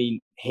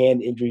having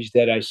hand injuries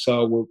that I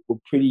saw were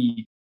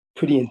pretty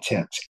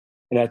intense.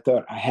 And I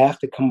thought I have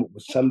to come up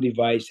with some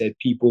device that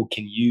people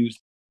can use,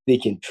 they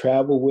can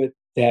travel with.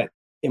 That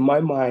in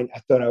my mind,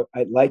 I thought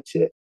I'd like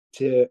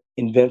to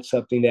invent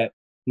something that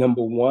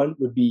number one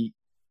would be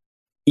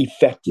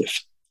effective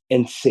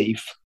and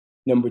safe.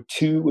 Number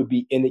two would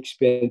be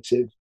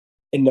inexpensive.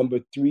 And number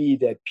three,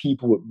 that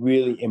people would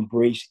really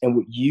embrace and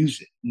would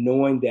use it,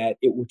 knowing that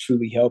it would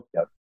truly help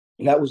them.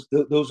 And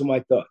those are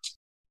my thoughts.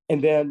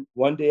 And then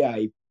one day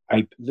I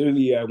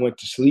went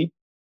to sleep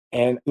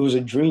and it was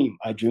a dream.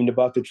 I dreamed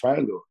about the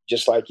triangle,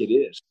 just like it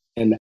is.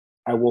 And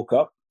I woke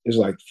up, it was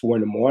like 4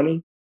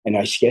 a.m. and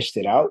I sketched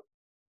it out.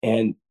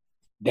 And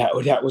that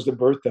was the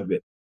birth of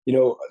it.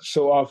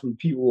 So often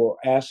people will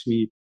ask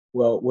me,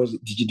 well,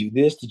 did you do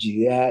this? Did you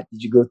do that?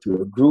 Did you go through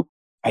a group?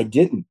 I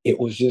didn't. It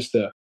was just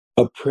a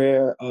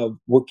prayer of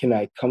what can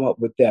I come up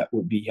with that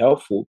would be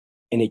helpful.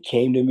 And it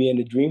came to me in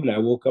a dream and I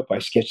woke up, I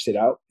sketched it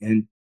out,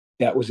 and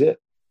that was it.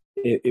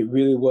 It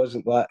really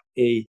wasn't like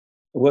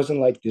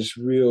this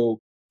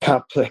real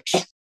complex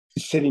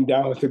sitting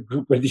down with a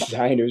group of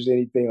designers,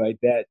 anything like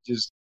that.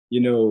 Just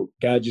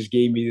God just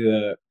gave me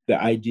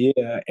the idea,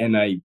 and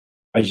I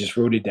just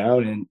wrote it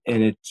down,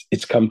 and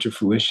it's come to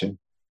fruition.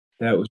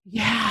 That was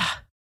Yeah.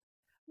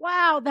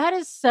 Wow, that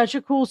is such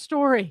a cool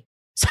story.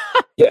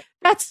 yeah,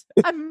 That's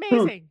true,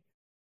 amazing.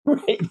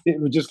 right? It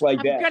was just like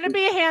I'm that. going to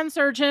be a hand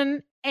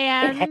surgeon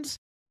and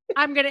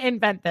I'm going to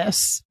invent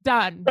this.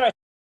 Done. Right.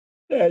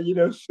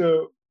 Yeah,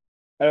 so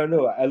I don't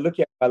know. I look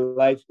at my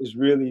life as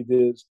really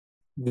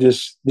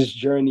this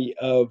journey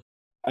of,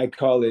 I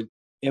call it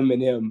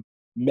M&M,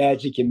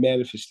 magic and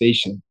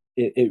manifestation.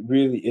 It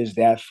really is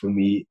that for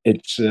me.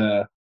 It's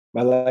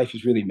my life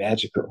is really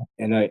magical,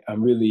 and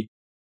I'm really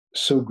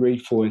so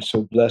grateful and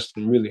so blessed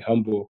and really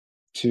humble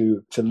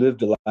to live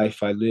the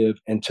life I live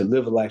and to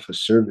live a life of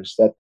service.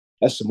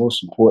 That's the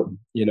most important.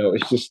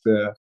 It's just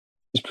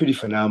it's pretty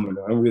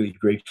phenomenal. I'm really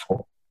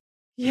grateful.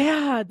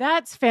 Yeah,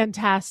 that's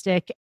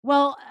fantastic.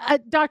 Well,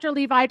 Dr.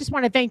 Levi, I just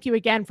want to thank you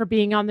again for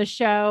being on the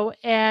show.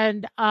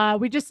 And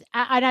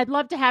and I'd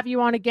love to have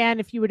you on again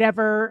if you would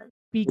ever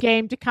be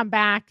game to come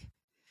back.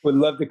 Would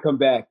love to come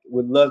back.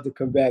 Would love to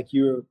come back.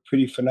 You're a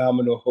pretty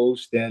phenomenal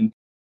host, and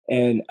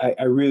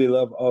I really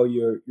love all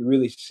your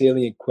really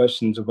salient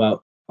questions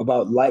about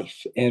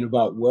life and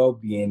about well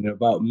being and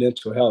about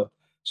mental health.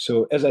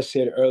 So, as I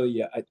said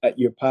earlier,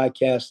 your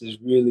podcast is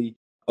really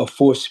a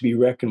force to be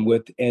reckoned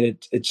with, and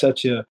it's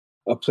such a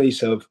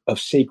place of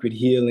sacred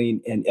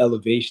healing and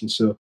elevation.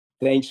 So,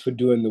 thanks for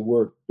doing the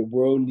work. The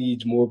world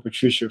needs more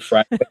Patricia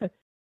Fry.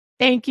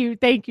 Thank you.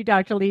 Thank you,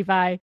 Dr.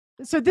 Levi.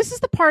 So, this is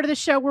the part of the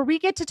show where we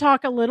get to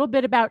talk a little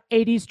bit about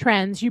 80s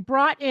trends. You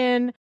brought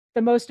in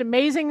the most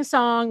amazing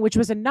song, which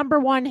was a number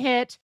one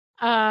hit,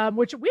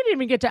 which we didn't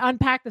even get to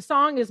unpack the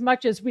song as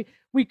much as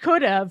we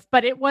could have,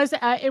 but it was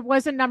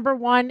a number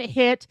one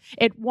hit.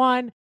 It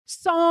won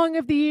Song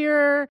of the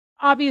Year.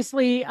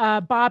 Obviously,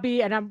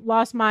 Bobby, and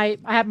I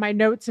have my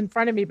notes in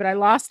front of me, but I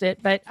lost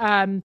it. But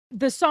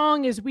the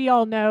song, as we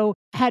all know,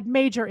 had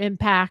major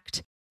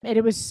impact and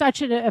it was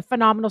such a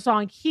phenomenal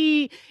song.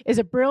 He is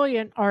a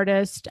brilliant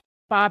artist,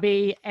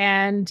 Bobby,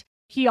 and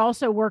he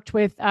also worked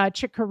with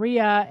Chick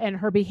Corea and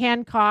Herbie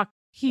Hancock.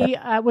 He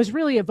was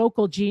really a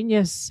vocal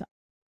genius.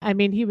 I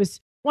mean, he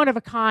was one of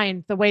a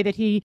kind. The way that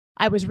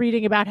I was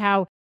reading about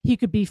how he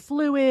could be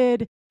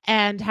fluid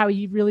and how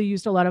he really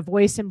used a lot of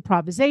voice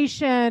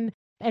improvisation.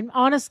 And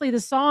honestly, the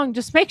song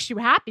just makes you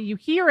happy. You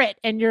hear it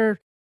and you're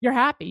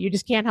happy. You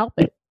just can't help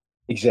it.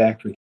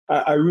 Exactly.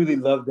 I really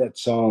love that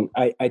song.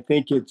 I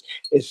think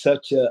it's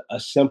such a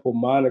simple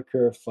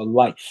moniker for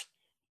life.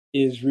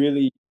 Is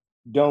really,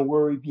 don't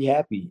worry, be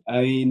happy.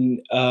 I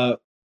mean,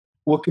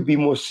 what could be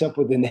more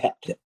simple than that?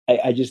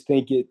 I just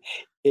think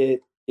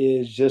it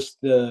is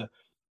just a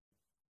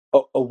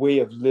way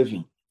of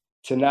living,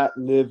 to not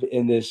live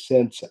in this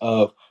sense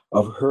of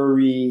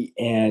hurry,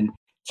 and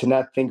to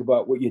not think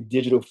about what your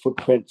digital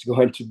footprint is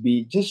going to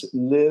be. Just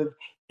live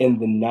in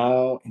the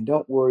now and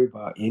don't worry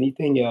about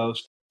anything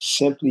else.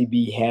 Simply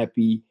be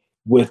happy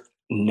with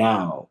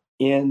now.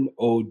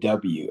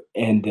 NOW.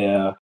 And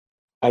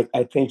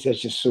I think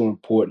that's just so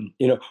important.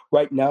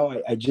 Right now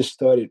I just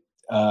started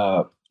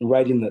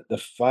writing the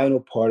final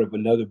part of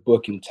another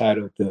book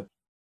entitled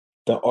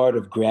The Art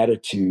of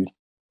Gratitude.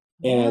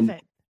 Love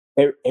And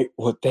it.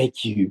 well,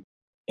 thank you.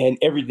 And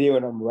every day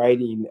when I'm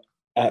writing,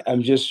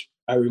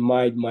 I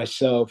remind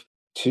myself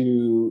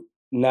to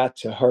not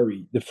to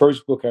hurry. The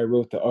first book I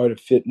wrote, The Art of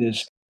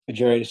Fitness, A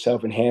Journey to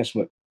Self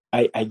Enhancement,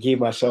 I gave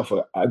myself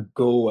a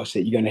goal. I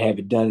said, you're going to have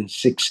it done in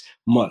 6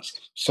 months.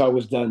 So I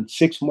was done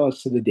 6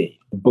 months to the day.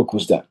 The book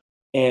was done.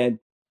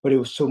 But it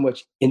was so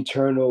much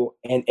internal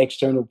and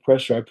external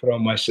pressure I put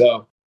on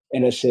myself.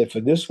 And I said,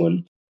 for this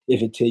one,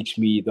 if it takes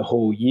me the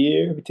whole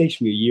year, if it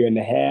takes me a year and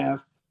a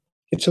half,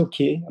 it's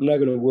okay. I'm not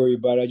going to worry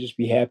about it. I just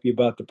be happy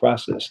about the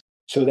process.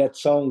 So that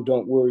song,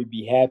 Don't Worry,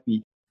 Be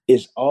Happy,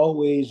 is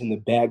always in the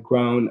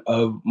background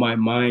of my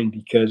mind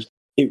because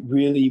it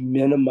really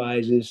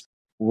minimizes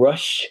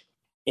rush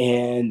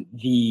and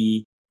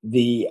the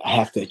I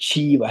have to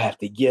achieve, I have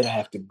to get, I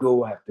have to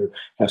go,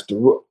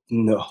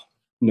 no,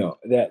 no,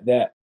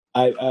 that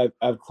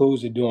I've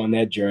closed the door on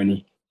that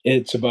journey.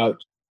 It's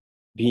about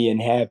being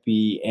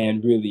happy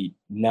and really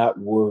not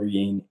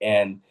worrying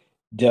and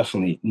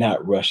definitely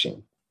not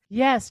rushing.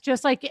 Yes,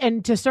 just like,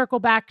 and to circle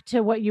back to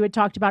what you had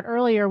talked about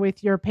earlier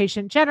with your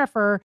patient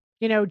Jennifer,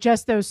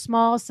 just those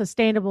small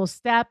sustainable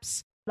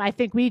steps. I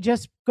think we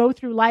just go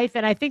through life.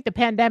 And I think the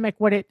pandemic,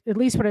 at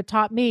least what it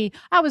taught me,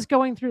 I was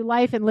going through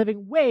life and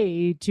living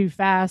way too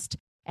fast.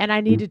 And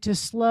I needed to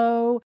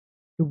slow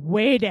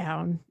way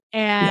down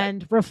Yeah.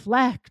 and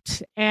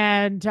reflect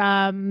and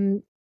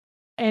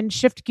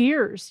shift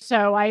gears.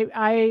 So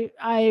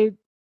I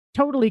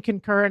totally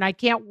concur, and I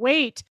can't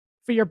wait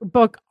for your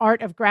book,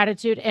 Art of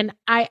Gratitude. And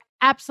I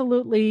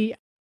absolutely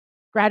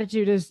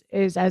gratitude is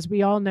as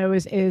we all know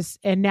is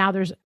and now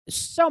there's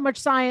so much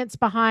science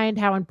behind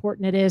how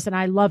important it is. And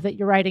I love that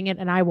you're writing it,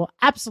 and I will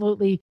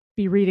absolutely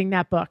be reading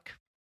that book.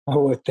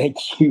 Oh, well, thank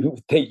you.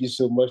 Thank you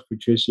so much,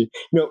 Patricia.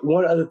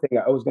 One other thing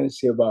I was going to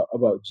say about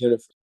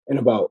Jennifer and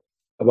about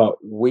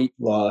weight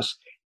loss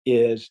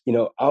is,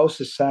 our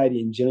society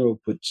in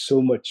general puts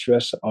so much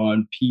stress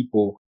on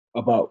people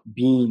about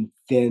being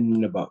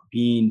thin, about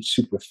being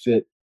super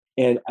fit.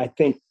 And I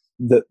think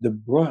the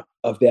brunt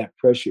of that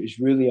pressure is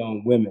really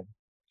on women.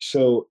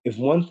 So if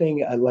one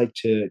thing I'd like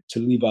to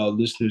leave our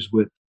listeners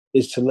with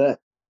is to let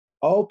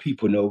all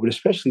people know, but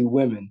especially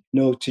women,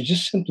 know to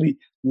just simply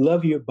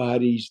love your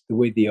bodies the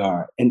way they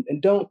are, and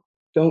don't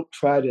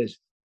try to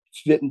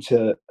fit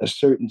into a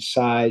certain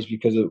size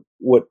because of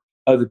what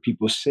other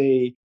people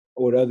say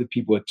or what other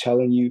people are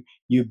telling you.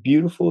 You're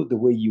beautiful the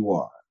way you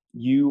are.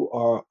 You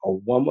are a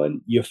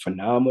woman. You're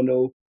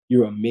phenomenal.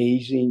 You're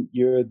amazing.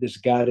 You're this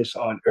goddess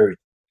on earth.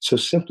 So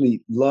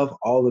simply love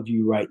all of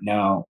you right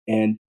now,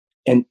 and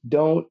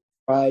don't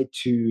try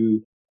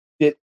to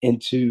fit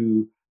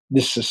into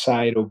this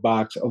societal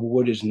box of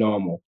what is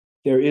normal.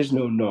 There is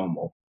no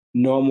normal.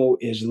 Normal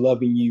is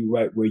loving you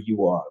right where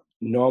you are.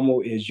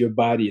 Normal is your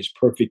body is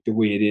perfect the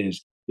way it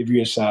is. If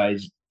you're a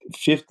size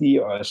 50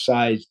 or a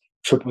size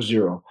triple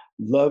zero,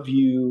 love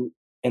you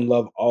and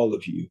love all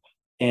of you.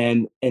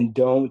 And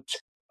don't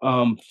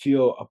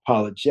feel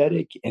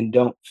apologetic, and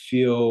don't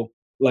feel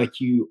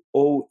like you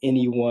owe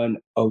anyone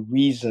a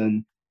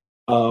reason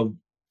of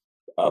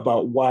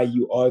about why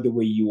you are the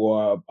way you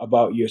are,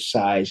 about your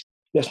size.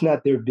 That's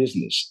not their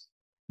business.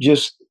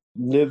 Just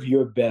live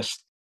your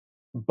best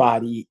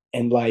body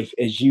and life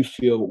as you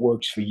feel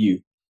works for you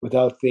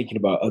without thinking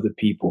about other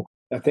people.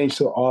 I think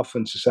so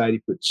often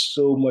society puts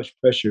so much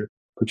pressure,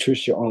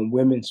 Patricia, on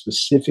women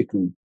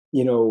specifically,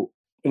 and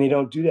they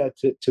don't do that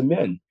to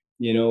men.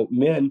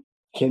 Men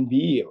can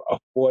be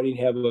affording,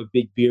 have a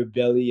big beer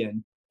belly,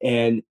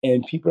 and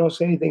people don't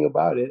say anything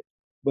about it.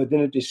 But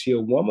then if they see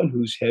a woman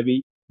who's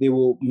heavy, they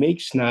will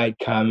make snide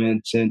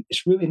comments, and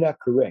it's really not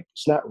correct.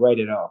 It's not right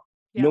at all.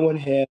 Yeah. No one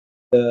has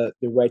the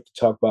right to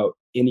talk about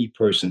any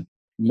person,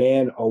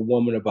 man or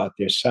woman, about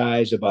their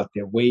size, about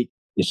their weight.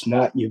 It's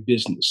not your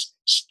business.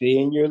 Stay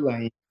in your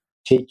lane,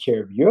 take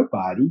care of your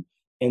body,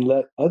 and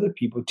let other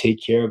people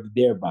take care of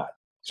their body.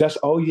 So that's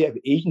all you have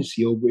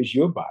agency over is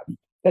your body.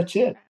 That's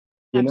it,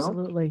 you know?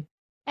 Absolutely.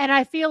 And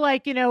I feel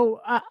like,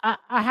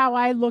 how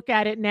I look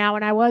at it now,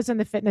 and I was in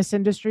the fitness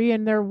industry,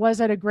 and there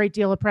wasn't a great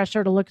deal of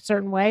pressure to look a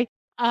certain way,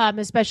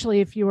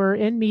 especially if you were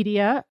in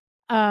media,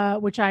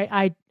 which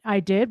I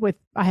did with,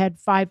 I had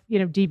 5,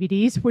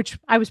 DVDs, which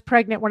I was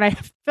pregnant when I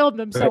filmed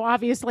them. Right. So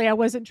obviously I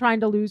wasn't trying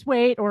to lose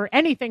weight or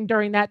anything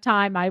during that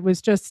time. I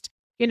was just,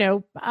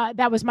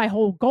 that was my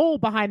whole goal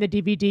behind the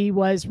DVD,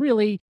 was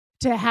really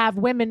to have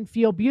women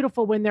feel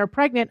beautiful when they're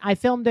pregnant. I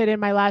filmed it in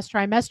my last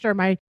trimester,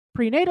 my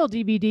prenatal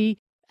DVD.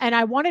 And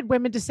I wanted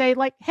women to say,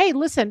 like, hey,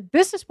 listen,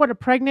 this is what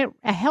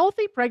a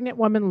healthy pregnant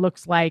woman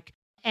looks like.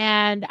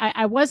 And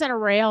I wasn't a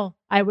rail.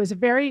 I was a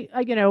very,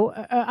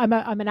 I'm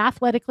an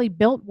athletically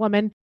built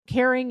woman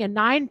carrying a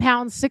 9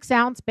 pound, 6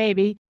 ounce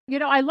baby.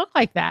 I look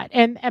like that.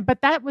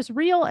 But that was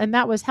real and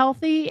that was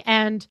healthy.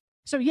 And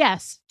so,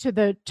 yes, to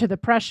the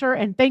pressure.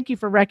 And thank you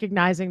for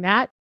recognizing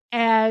that.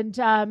 And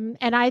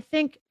I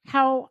think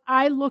how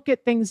I look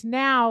at things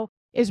now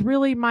is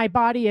really my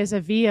body as a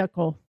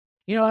vehicle,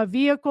 a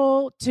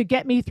vehicle to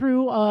get me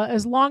through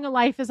as long a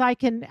life as I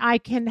can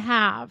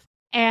have.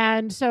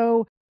 And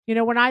so,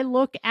 when I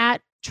look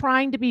at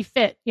trying to be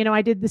fit,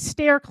 I did the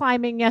stair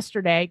climbing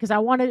yesterday because I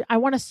want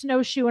to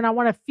snowshoe, and I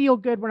want to feel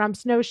good when I'm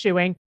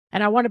snowshoeing,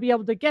 and I want to be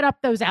able to get up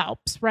those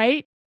Alps,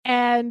 right?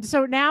 And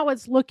so now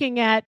it's looking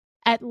at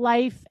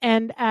life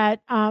and at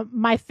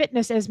my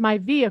fitness as my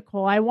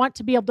vehicle. I want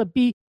to be able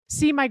to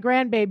see my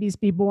grandbabies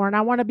be born.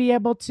 I want to be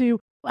able to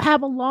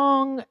have a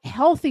long,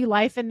 healthy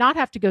life and not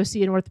have to go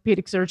see an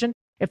orthopedic surgeon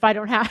if I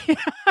don't have.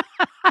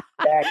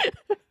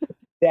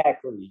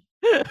 Exactly.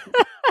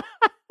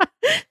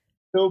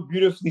 So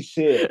beautifully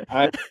said.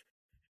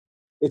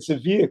 It's a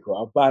vehicle.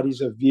 Our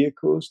bodies are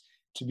vehicles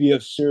to be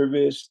of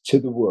service to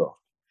the world,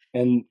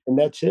 and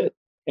that's it.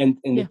 And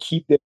to Yeah.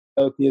 keep them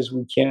healthy as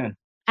we can.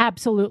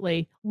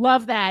 Absolutely.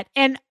 Love that.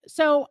 And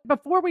so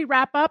before we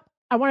wrap up,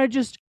 I want to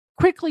just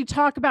quickly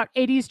talk about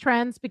 80s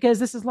trends because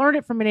this is Learn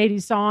It from an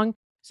 80s song.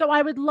 So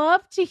I would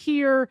love to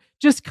hear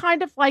just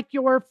kind of like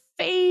your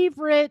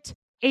favorite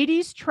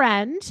 80s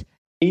trend.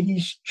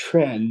 80s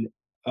trend.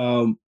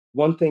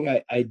 One thing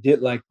I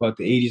did like about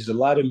the 80s, a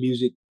lot of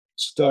music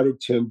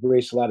started to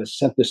embrace a lot of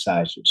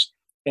synthesizers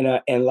and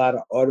a lot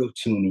of auto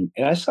tuning,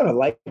 and I sort of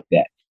like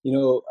that.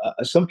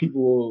 Some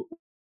people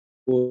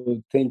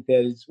will think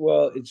that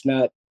it's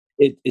not,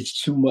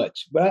 it's too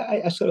much, but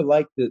I sort of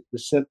like the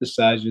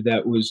synthesizer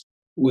that was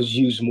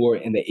used more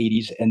in the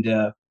 80s. And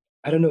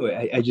I don't know,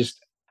 I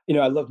just,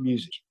 I love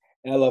music,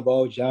 and I love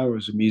all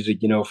genres of music,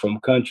 from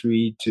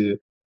country to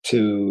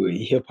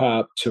hip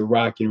hop to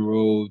rock and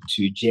roll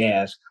to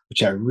jazz,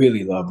 which I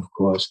really love, of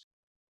course.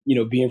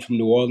 Being from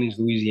New Orleans,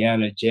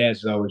 Louisiana,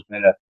 jazz has always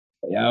been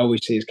I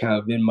always say it's kind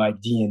of in my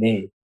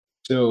DNA.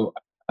 So,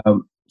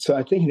 so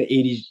I think in the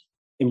 80s,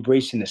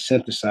 embracing the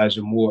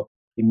synthesizer more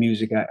in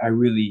music, I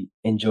really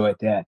enjoyed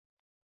that.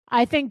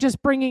 I think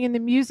just bringing in the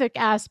music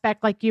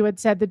aspect, like you had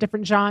said, the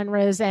different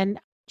genres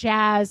and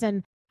jazz.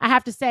 And I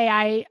have to say,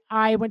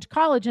 I went to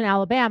college in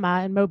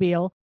Alabama in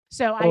Mobile.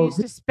 So I Oh,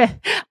 used to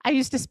spend I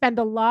used to spend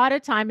a lot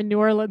of time in New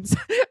Orleans,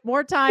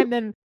 more time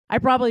than I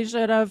probably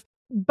should have.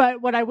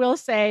 But what I will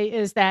say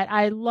is that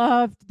I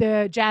loved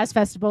the jazz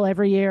festival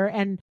every year,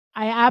 and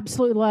I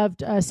absolutely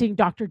loved seeing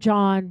Dr.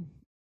 John.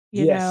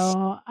 Yes,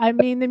 I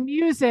mean, the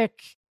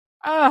music,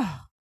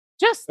 oh,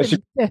 just it's a,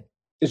 the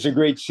it's a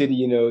great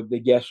city. The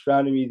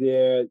gastronomy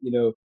there.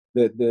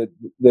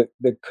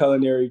 The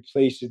culinary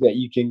places that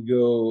you can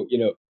go.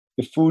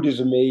 The food is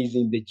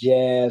amazing. The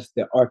jazz,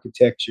 the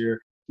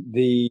architecture,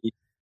 the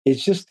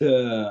it's just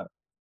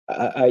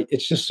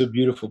it's just a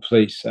beautiful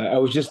place. I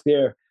was just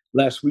there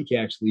last week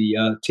actually,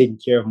 taking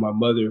care of my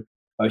mother.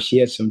 She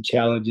had some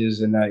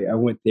challenges, and I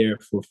went there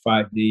for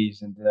 5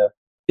 days. And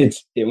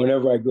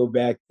whenever I go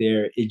back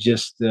there, it's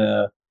just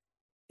a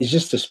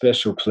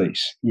special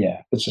place.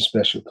 Yeah, it's a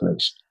special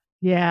place.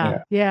 yeah,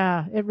 Yeah,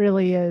 yeah, it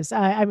really is.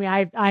 I mean,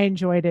 I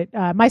enjoyed it.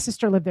 My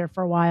sister lived there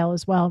for a while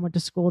as well and went to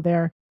school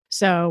there.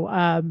 So,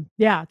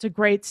 yeah, it's a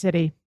great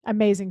city,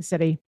 amazing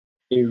city.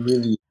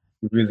 it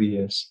really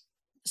is.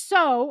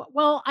 So,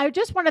 well, I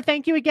just want to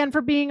thank you again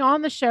for being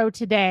on the show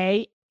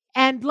today.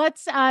 And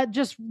let's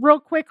just real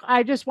quick,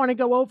 I just want to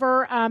go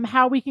over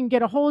how we can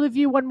get a hold of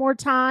you one more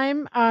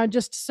time,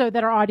 just so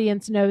that our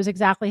audience knows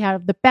exactly how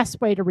the best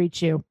way to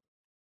reach you.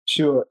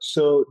 Sure.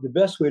 So the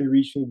best way to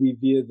reach me would be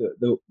via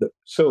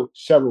so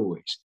several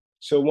ways.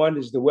 So one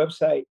is the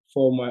website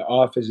for my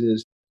office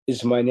is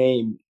my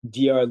name,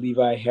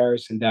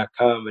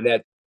 drleviharrison.com, and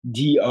that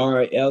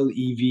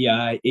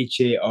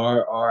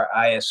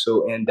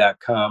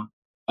drleviharrison.com.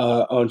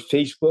 On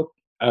Facebook,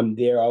 I'm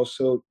there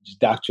also, just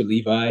Dr.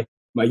 Levi.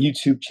 My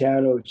YouTube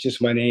channel is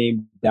just my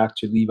name,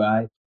 Dr.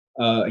 Levi.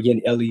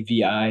 Again,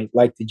 Levi,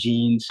 like the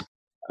jeans.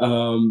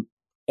 Um,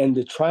 and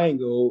the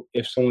triangle,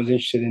 if someone's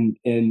interested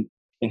in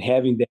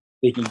having that,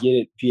 they can get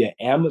it via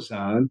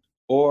Amazon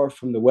or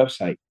from the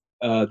website.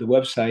 The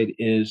website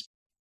is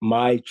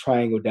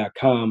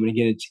mytriangle.com. And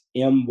again, it's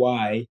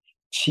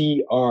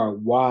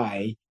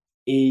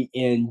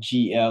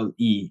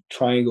MYTRYANGLE,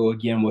 triangle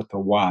again with a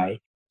Y.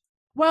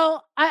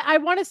 Well, I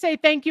want to say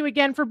thank you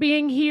again for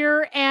being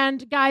here.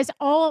 And guys,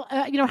 how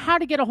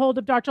to get a hold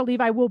of Dr.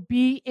 Levi will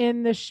be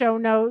in the show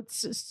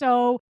notes.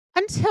 So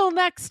until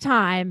next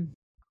time.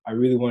 I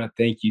really want to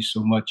thank you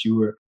so much. You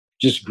were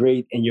just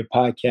great, and your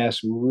podcast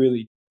will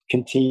really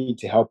continue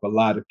to help a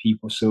lot of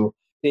people. So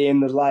stay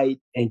in the light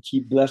and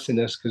keep blessing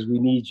us because we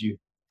need you.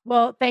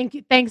 Well, thank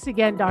you. Thanks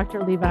again,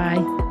 Dr. Levi.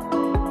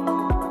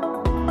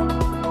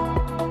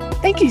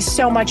 Thank you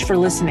so much for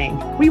listening.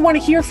 We want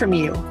to hear from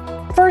you.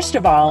 First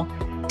of all,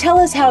 tell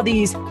us how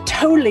these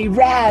totally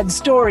rad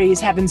stories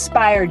have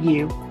inspired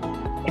you.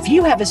 If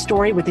you have a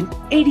story with an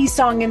 80s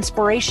song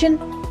inspiration,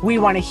 we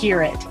want to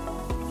hear it.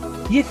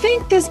 You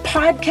think this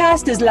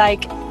podcast is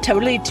like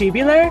totally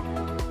tubular?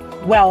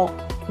 Well,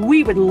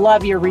 we would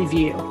love your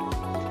review.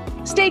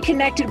 Stay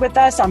connected with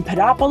us on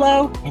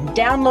Podopolo and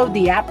download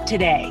the app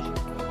today.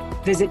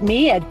 Visit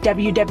me at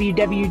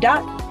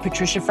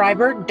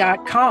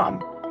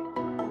www.patriciafreiberg.com.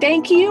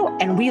 Thank you,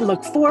 and we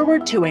look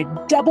forward to a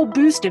double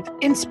boost of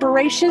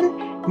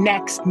inspiration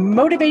next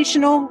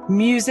Motivational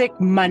Music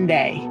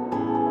Monday.